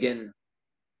happen again.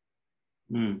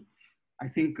 I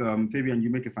think, Fabian,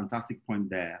 you make a fantastic point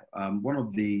there. One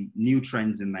of the new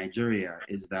trends in Nigeria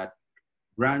is that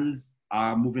brands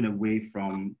are moving away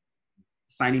from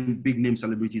signing big name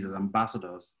celebrities as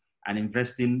ambassadors and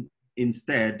investing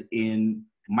instead in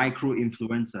micro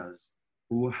influencers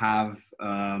who have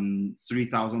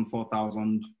 3,000,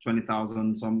 4,000,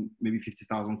 20,000, some maybe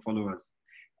 50,000 followers.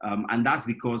 And that's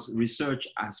because research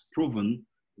has proven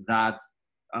that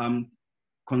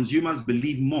consumers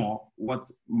believe more what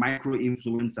micro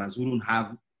influencers who don't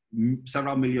have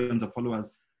several millions of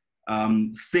followers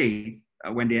say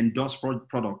when they endorse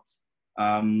products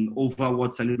over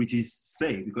what celebrities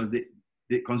say, because the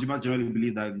consumers generally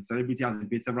believe that the celebrity has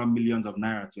paid several millions of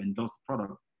naira to endorse the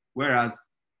product, whereas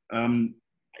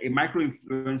a micro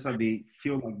influencer they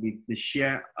feel like they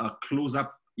share a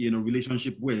close-up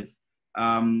relationship with.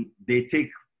 They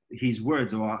take his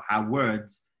words or her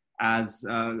words as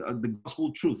the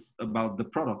gospel truth about the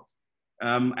product.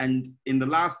 And in the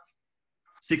last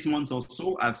 6 months or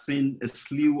so, I've seen a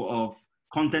slew of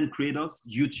content creators,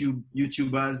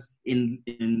 YouTubers in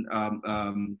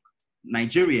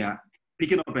Nigeria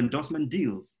picking up endorsement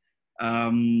deals.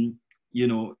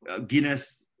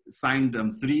 Guinness signed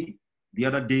 3 the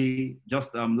other day.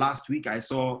 Just last week, I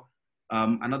saw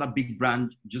another big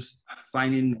brand just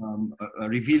signing,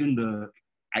 revealing the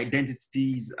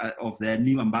identities of their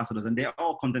new ambassadors, and they're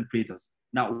all content creators.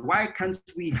 Now, why can't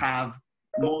we have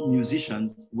more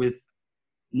musicians with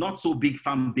not so big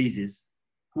fan bases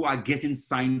who are getting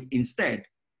signed instead,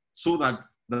 so that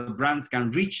the brands can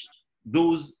reach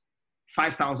those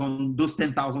 5,000, those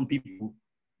 10,000 people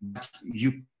that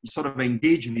you sort of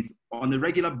engage with on a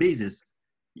regular basis?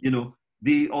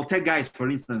 The Alter guys, for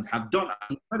instance, have done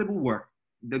incredible work.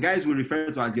 The guys we refer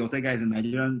to as the Alter guys in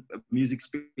Nigerian music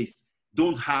space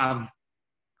don't have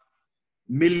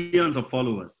millions of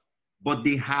followers, but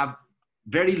they have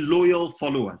very loyal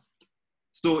followers.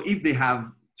 So if they have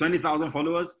 20,000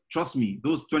 followers, trust me,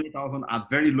 those 20,000 are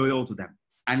very loyal to them.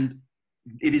 And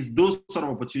it is those sort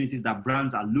of opportunities that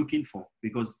brands are looking for,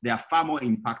 because they are far more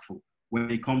impactful when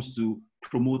it comes to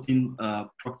promoting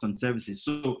products and services.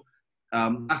 So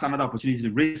that's another opportunity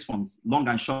to raise funds, long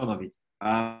and short of it.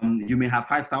 You may have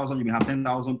 5,000, you may have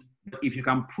 10,000. If you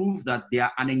can prove that they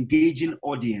are an engaging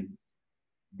audience,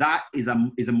 that is a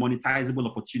monetizable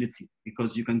opportunity,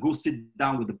 because you can go sit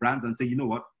down with the brands and say, you know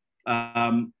what,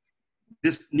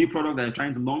 this new product that you're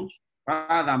trying to launch,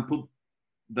 rather than put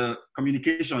the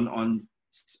communication on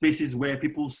spaces where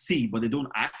people see but they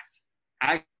don't act,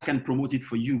 I can promote it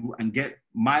for you and get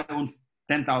my own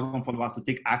 10,000 followers to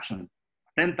take action.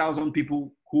 10,000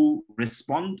 people who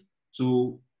respond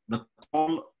to the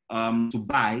call to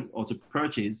buy or to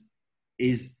purchase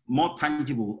is more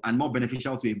tangible and more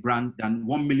beneficial to a brand than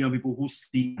 1 million people who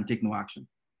see and take no action.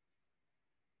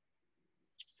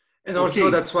 And also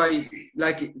that's why,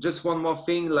 like, just one more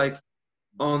thing, like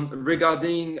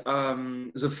regarding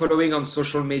the following on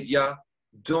social media,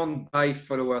 don't buy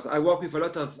followers. I work with a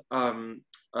lot of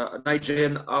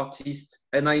Nigerian artists,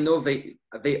 and I know they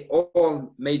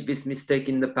all made this mistake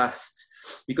in the past,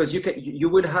 because you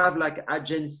would have like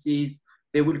agencies,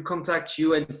 they will contact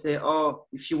you and say, oh,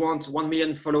 if you want 1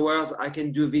 million followers, I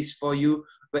can do this for you,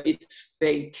 but it's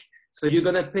fake. So you're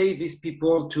gonna pay these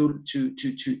people to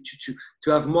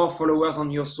have more followers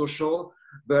on your social.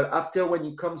 But after, when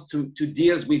it comes to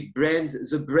deals with brands,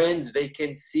 the brands, they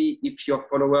can see if your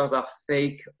followers are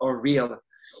fake or real.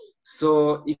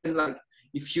 So even like,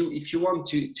 if you want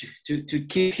to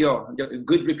keep your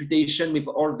good reputation with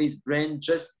all these brands,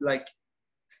 just like,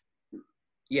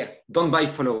 yeah, don't buy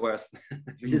followers.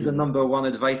 This is the number one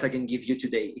advice I can give you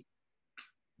today.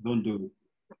 Don't do it.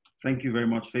 Thank you very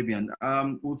much, Fabian.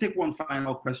 We'll take one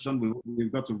final question.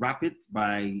 We've got to wrap it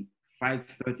by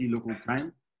 5:30 local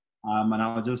time. And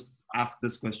I'll just ask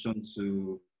this question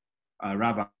to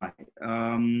Rabbi.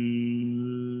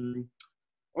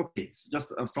 Okay, so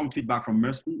just some feedback from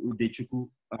Mercy Udechuku,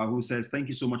 who says, thank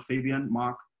you so much, Fabian,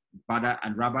 Mark, Bada,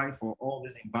 and Rabbi, for all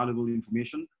this invaluable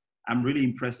information. I'm really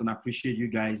impressed and appreciate you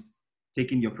guys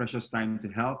taking your precious time to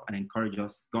help and encourage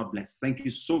us. God bless. Thank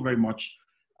you so very much,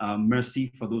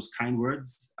 Mercy, for those kind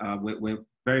words. We're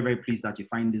very, very pleased that you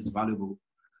find this valuable.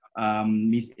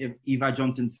 Ms. Eva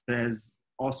Johnson says,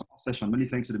 awesome session. Many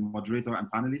thanks to the moderator and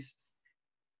panelists.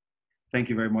 Thank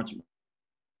you very much.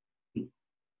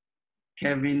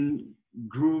 Kevin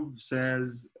Groove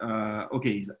says,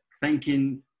 okay, he's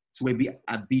thanking Swebi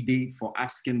Abide for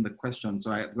asking the question.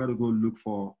 So I've got to go look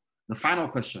for the final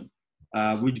question,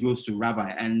 which goes to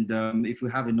Rabbi. And if we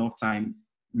have enough time,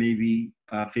 maybe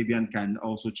Fabian can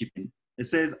also chip in. It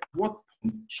says, at what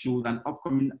point should an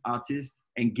upcoming artist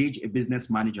engage a business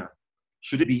manager?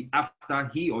 Should it be after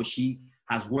he or she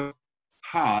has worked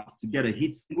hard to get a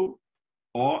hit single,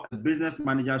 or a business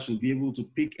manager should be able to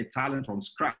pick a talent from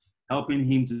scratch, helping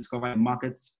him to discover a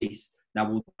market space that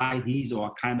will buy his or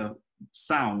her kind of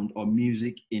sound or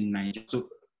music in Nigeria. So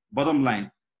bottom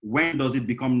line, when does it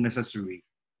become necessary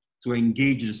to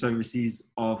engage the services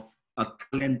of a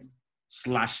talent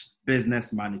 /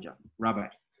 business manager? Rabbi.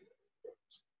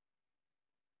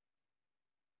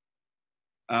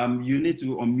 You need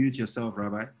to unmute yourself,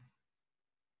 Rabbi.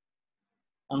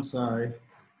 I'm sorry.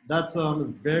 That's a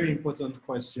very important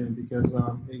question because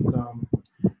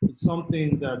it's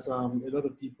something that a lot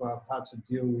of people have had to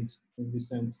deal with in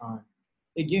recent time.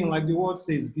 Again, like the word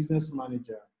says, business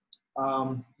manager.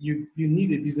 You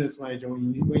need a business manager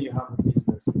when you have a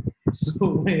business.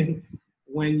 So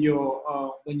when your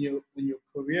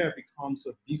career becomes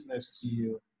a business to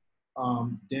you,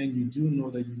 then you do know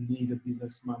that you need a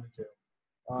business manager.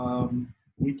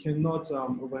 We cannot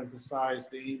overemphasize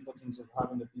the importance of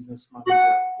having a business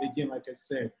manager. Again, like I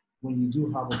said, when you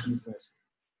do have a business.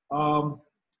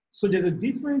 So there's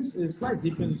a slight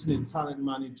difference between a talent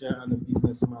manager and a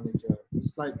business manager. A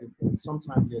slight difference.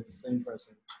 Sometimes they're the same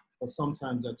person, but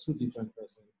sometimes they're two different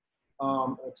persons.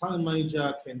 A talent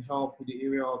manager can help with the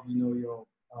area of your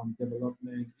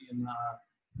development in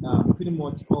pretty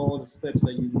much all the steps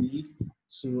that you need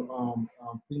to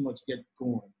pretty much get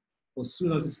going. As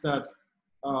soon as you start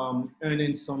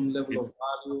earning some level of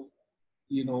value,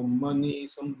 money,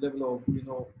 some level of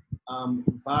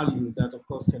value that of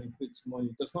course can equate to money.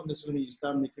 It does not necessarily mean you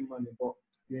start making money, but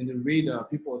you're in the radar,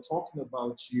 people are talking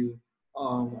about you.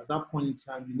 At that point in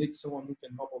time, you need someone who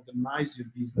can help organize your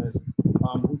business,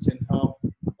 who can help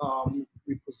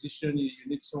reposition you. You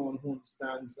need someone who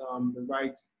understands the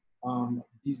right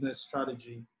business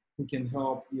strategy, who can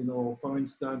help, for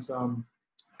instance,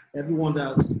 everyone that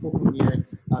has spoken here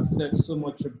has said so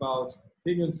much about,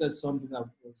 Fabian said something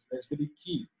that's really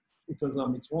key, because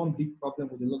it's one big problem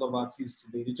with a lot of artists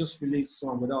today. They just release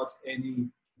song without any,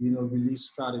 release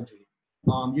strategy.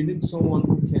 You need someone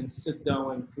who can sit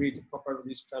down and create a proper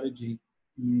release strategy.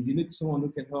 You need someone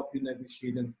who can help you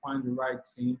negotiate and find the right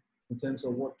team in terms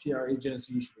of what PR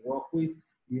agency you should work with,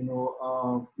 who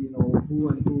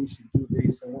and who should do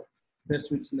this and what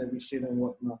best way to negotiate and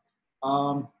whatnot.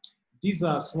 These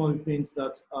are some of the things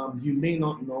that you may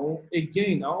not know.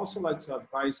 Again, I also like to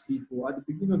advise people at the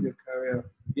beginning of your career,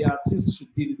 the artist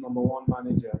should be the #1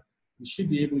 manager. You should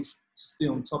be able to stay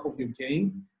on top of your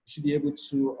game. You should be able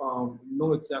to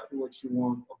know exactly what you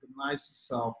want, organize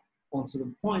yourself onto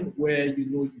the point where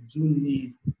you do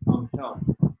need help.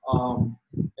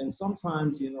 And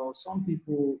sometimes, some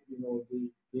people,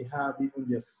 they have even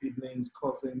their siblings,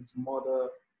 cousins,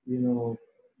 mother,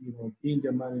 being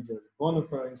their managers. Bono,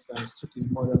 for instance, took his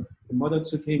mother. The mother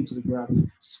took him to the grounds.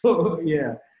 So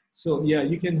yeah,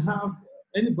 you can have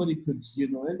anybody who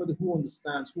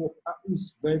understands, who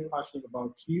is very passionate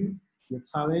about you, your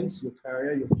talents, your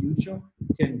career, your future,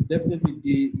 can definitely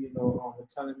be, a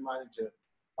talent manager.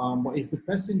 But if the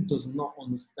person does not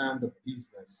understand the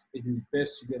business, it is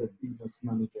best to get a business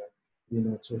manager,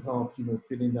 to help,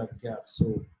 fill in that gap.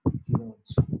 So you don't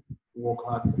work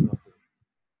hard for nothing.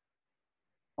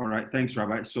 All right, thanks,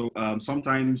 Rabbi. So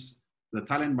sometimes the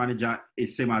talent manager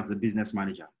is same as the business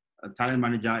manager. A talent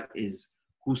manager is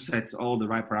who sets all the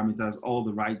right parameters, all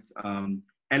the right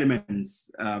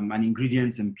elements and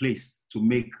ingredients in place to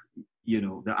make,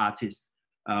 the artist.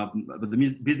 But the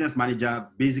business manager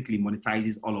basically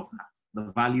monetizes all of that.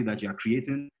 The value that you are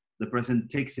creating, the person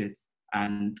takes it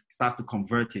and starts to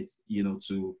convert it,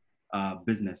 to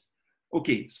business.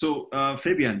 Okay, so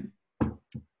Fabian,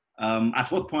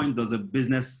 at what point does a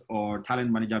business or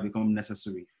talent manager become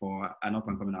necessary for an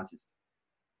up-and-coming artist?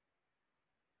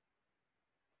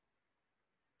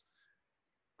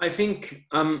 I think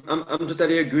I'm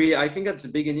totally agree. I think at the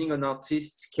beginning, an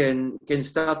artist can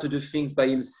start to do things by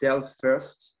himself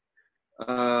first,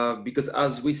 because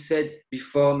as we said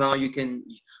before, now you can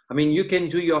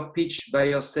do your pitch by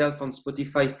yourself on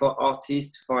Spotify for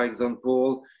artists, for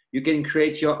example. You can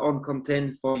create your own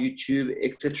content for YouTube,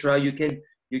 etc. You can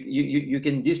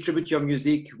distribute your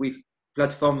music with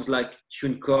platforms like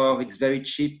TuneCore. It's very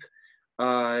cheap.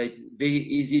 It's very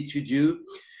easy to do,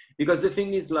 because the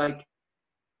thing is, like,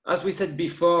 as we said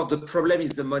before, the problem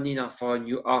is the money now for a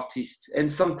new artist. And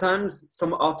sometimes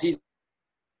some artists,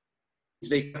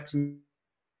 I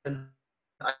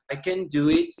can do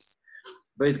it,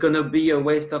 but it's going to be a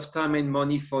waste of time and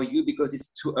money for you because it's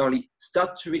too early.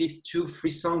 Start to release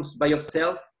 2-3 songs by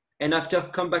yourself, and after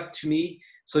come back to me.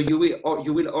 So you will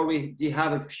already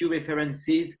have a few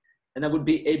references, and I will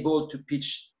be able to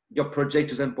pitch your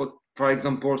project to them, for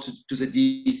example, to the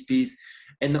DSPs.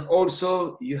 And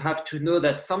also, you have to know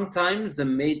that sometimes the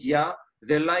media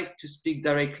They like to speak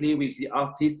directly with the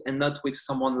artist and not with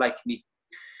someone like me.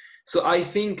 So I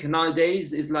think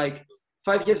nowadays is like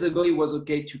 5 years ago, it was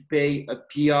okay to pay a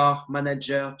PR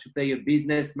manager, to pay a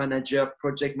business manager,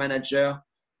 project manager.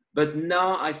 But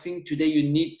now I think today you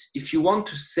need, if you want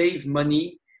to save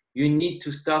money, you need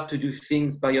to start to do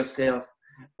things by yourself.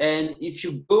 And if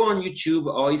you go on YouTube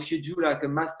or if you do like a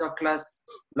masterclass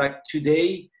like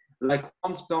today, like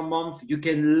once per month, you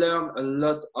can learn a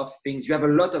lot of things. You have a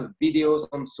lot of videos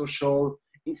on social,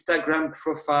 Instagram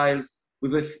profiles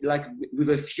with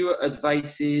a few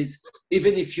advices.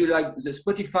 Even if you like the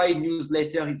Spotify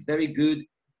newsletter, is very good.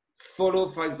 Follow,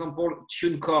 for example,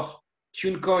 TuneCore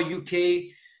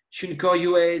UK, TuneCore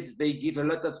US. They give a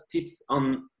lot of tips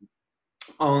on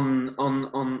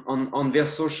their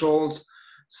socials.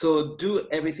 So do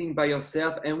everything by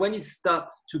yourself. And when it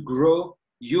starts to grow,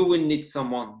 you will need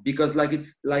someone, because like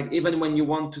it's like even when you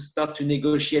want to start to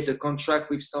negotiate a contract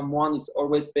with someone, it's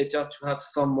always better to have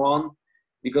someone,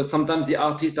 because sometimes the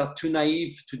artists are too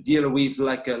naive to deal with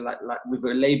like with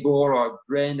a label or a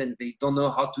brand, and they don't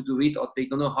know how to do it, or they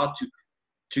don't know how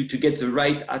to get the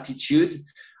right attitude.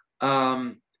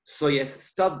 So yes,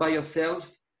 start by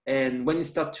yourself, and when you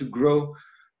start to grow,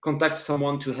 contact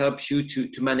someone to help you to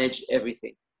manage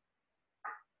everything.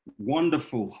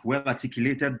 Wonderful, well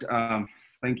articulated.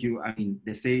 Thank you. I mean,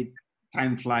 they say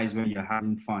time flies when you're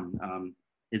having fun.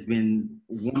 It's been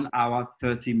 1 hour,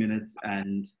 30 minutes,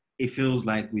 and it feels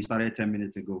like we started 10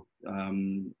 minutes ago.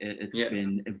 It's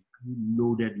been a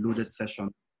loaded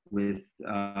session with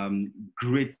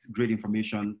great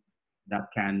information that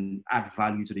can add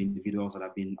value to the individuals that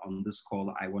have been on this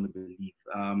call, I want to believe.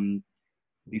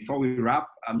 Before we wrap,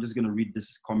 I'm just going to read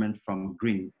this comment from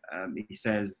Green. He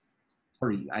says,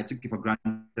 sorry, I took it for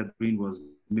granted that Green was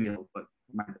male, but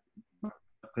might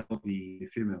be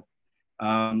female.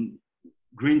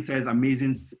 Green says,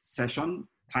 amazing session,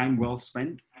 time well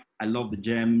spent. I love the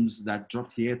gems that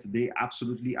dropped here today.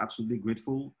 Absolutely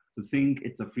grateful to think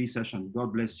it's a free session.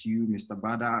 God bless you, Mr.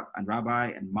 Bada and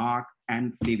Rabbi and Mark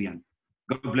and Fabian.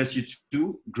 God bless you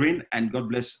too, Green, and God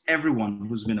bless everyone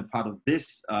who's been a part of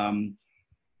this.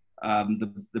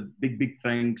 The big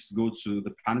thanks go to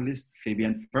the panelists,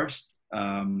 Fabian first.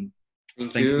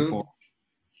 Thank you for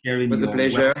sharing. It was a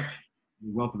pleasure.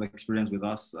 Wealth of experience with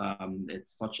us.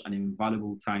 It's such an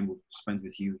invaluable time we've spent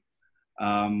with you.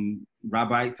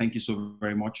 Rabbi, thank you so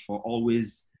very much for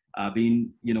always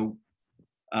being,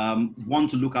 one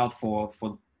to look out for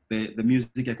the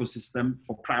music ecosystem,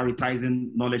 for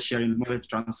prioritizing knowledge sharing, knowledge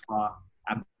transfer,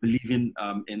 and believing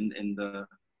in the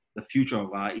future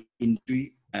of our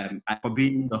industry, and for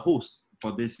being the host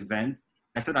for this event.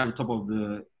 I said at the top of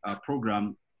the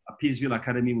program, Peaceville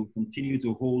Academy will continue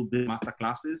to hold the master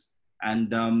classes. And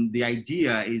the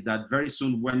idea is that very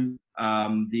soon when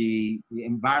the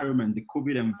environment, the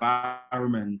COVID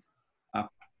environment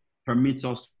permits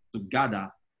us to gather,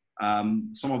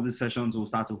 some of these sessions will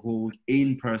start to hold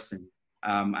in person,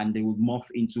 and they will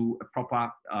morph into a proper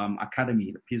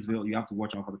academy. The Peaceville, you have to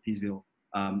watch out for the Peaceville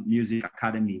Music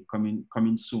Academy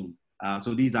coming soon.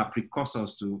 So these are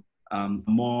precursors to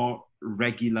more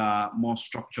regular, more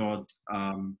structured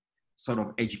sort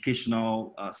of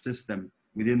educational system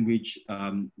within which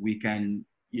we can,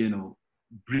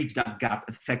 bridge that gap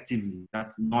effectively,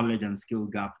 that knowledge and skill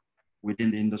gap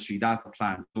within the industry. That's the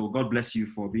plan. So God bless you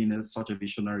for being such a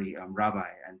visionary rabbi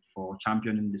and for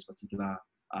championing this particular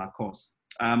course.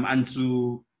 And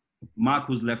to Mark,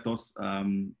 who's left us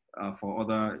for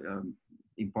other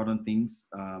important things,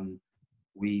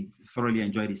 we thoroughly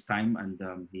enjoyed his time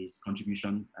and his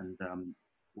contribution, and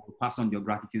we'll pass on your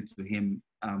gratitude to him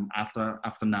after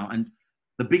now. And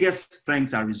the biggest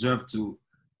thanks are reserved to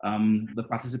the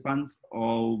participants,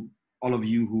 all of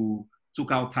you who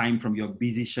took out time from your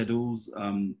busy schedules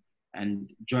and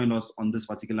joined us on this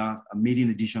particular maiden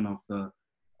edition of the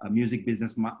Music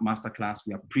Business Masterclass.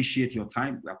 We appreciate your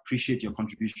time. We appreciate your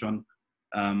contribution.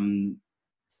 And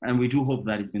we do hope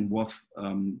that it's been worth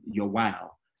your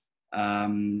while.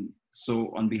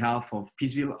 So on behalf of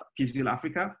Peaceville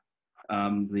Africa,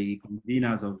 the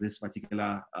conveners of this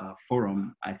particular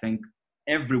forum, I thank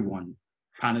everyone,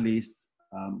 panelists,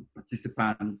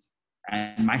 participants,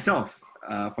 and myself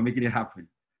for making it happen.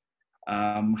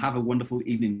 Have a wonderful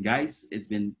evening, guys. It's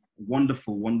been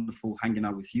wonderful hanging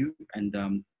out with you,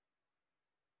 and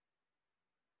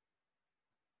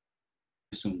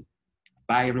soon.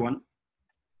 Bye, everyone.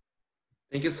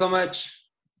 Thank you so much.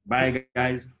 Bye,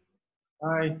 guys.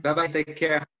 Bye. Bye-bye. Take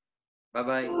care.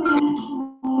 Bye-bye.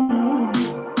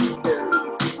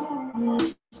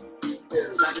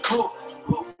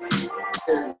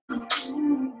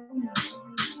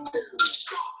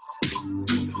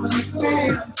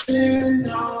 Yeah.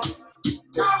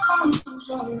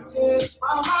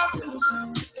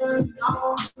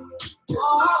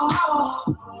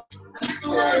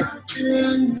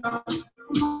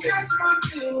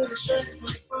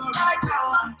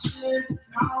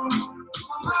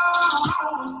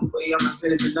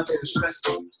 is and nothing to stress.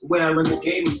 Where I run the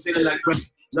game, I'm feeling like Greg.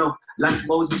 No, like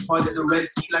Moses part of the Red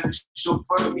Sea, like a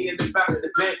chauffeur, me in the back of the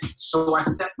bed. So I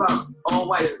step out, all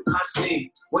white, can't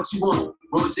stay. What you want?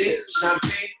 Rosé,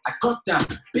 champagne? I got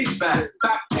that. Big bag,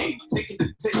 back pain, taking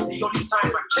the piss, the only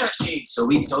time I can't eat. So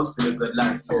we toasted a good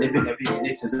life, living every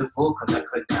minute to the full, cause I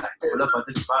could die. Pull up at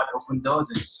the spot, open doors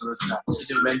and it's suicide.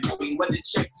 To the rent free, went to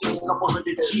check these, couple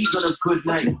hundred G's on a good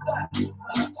night.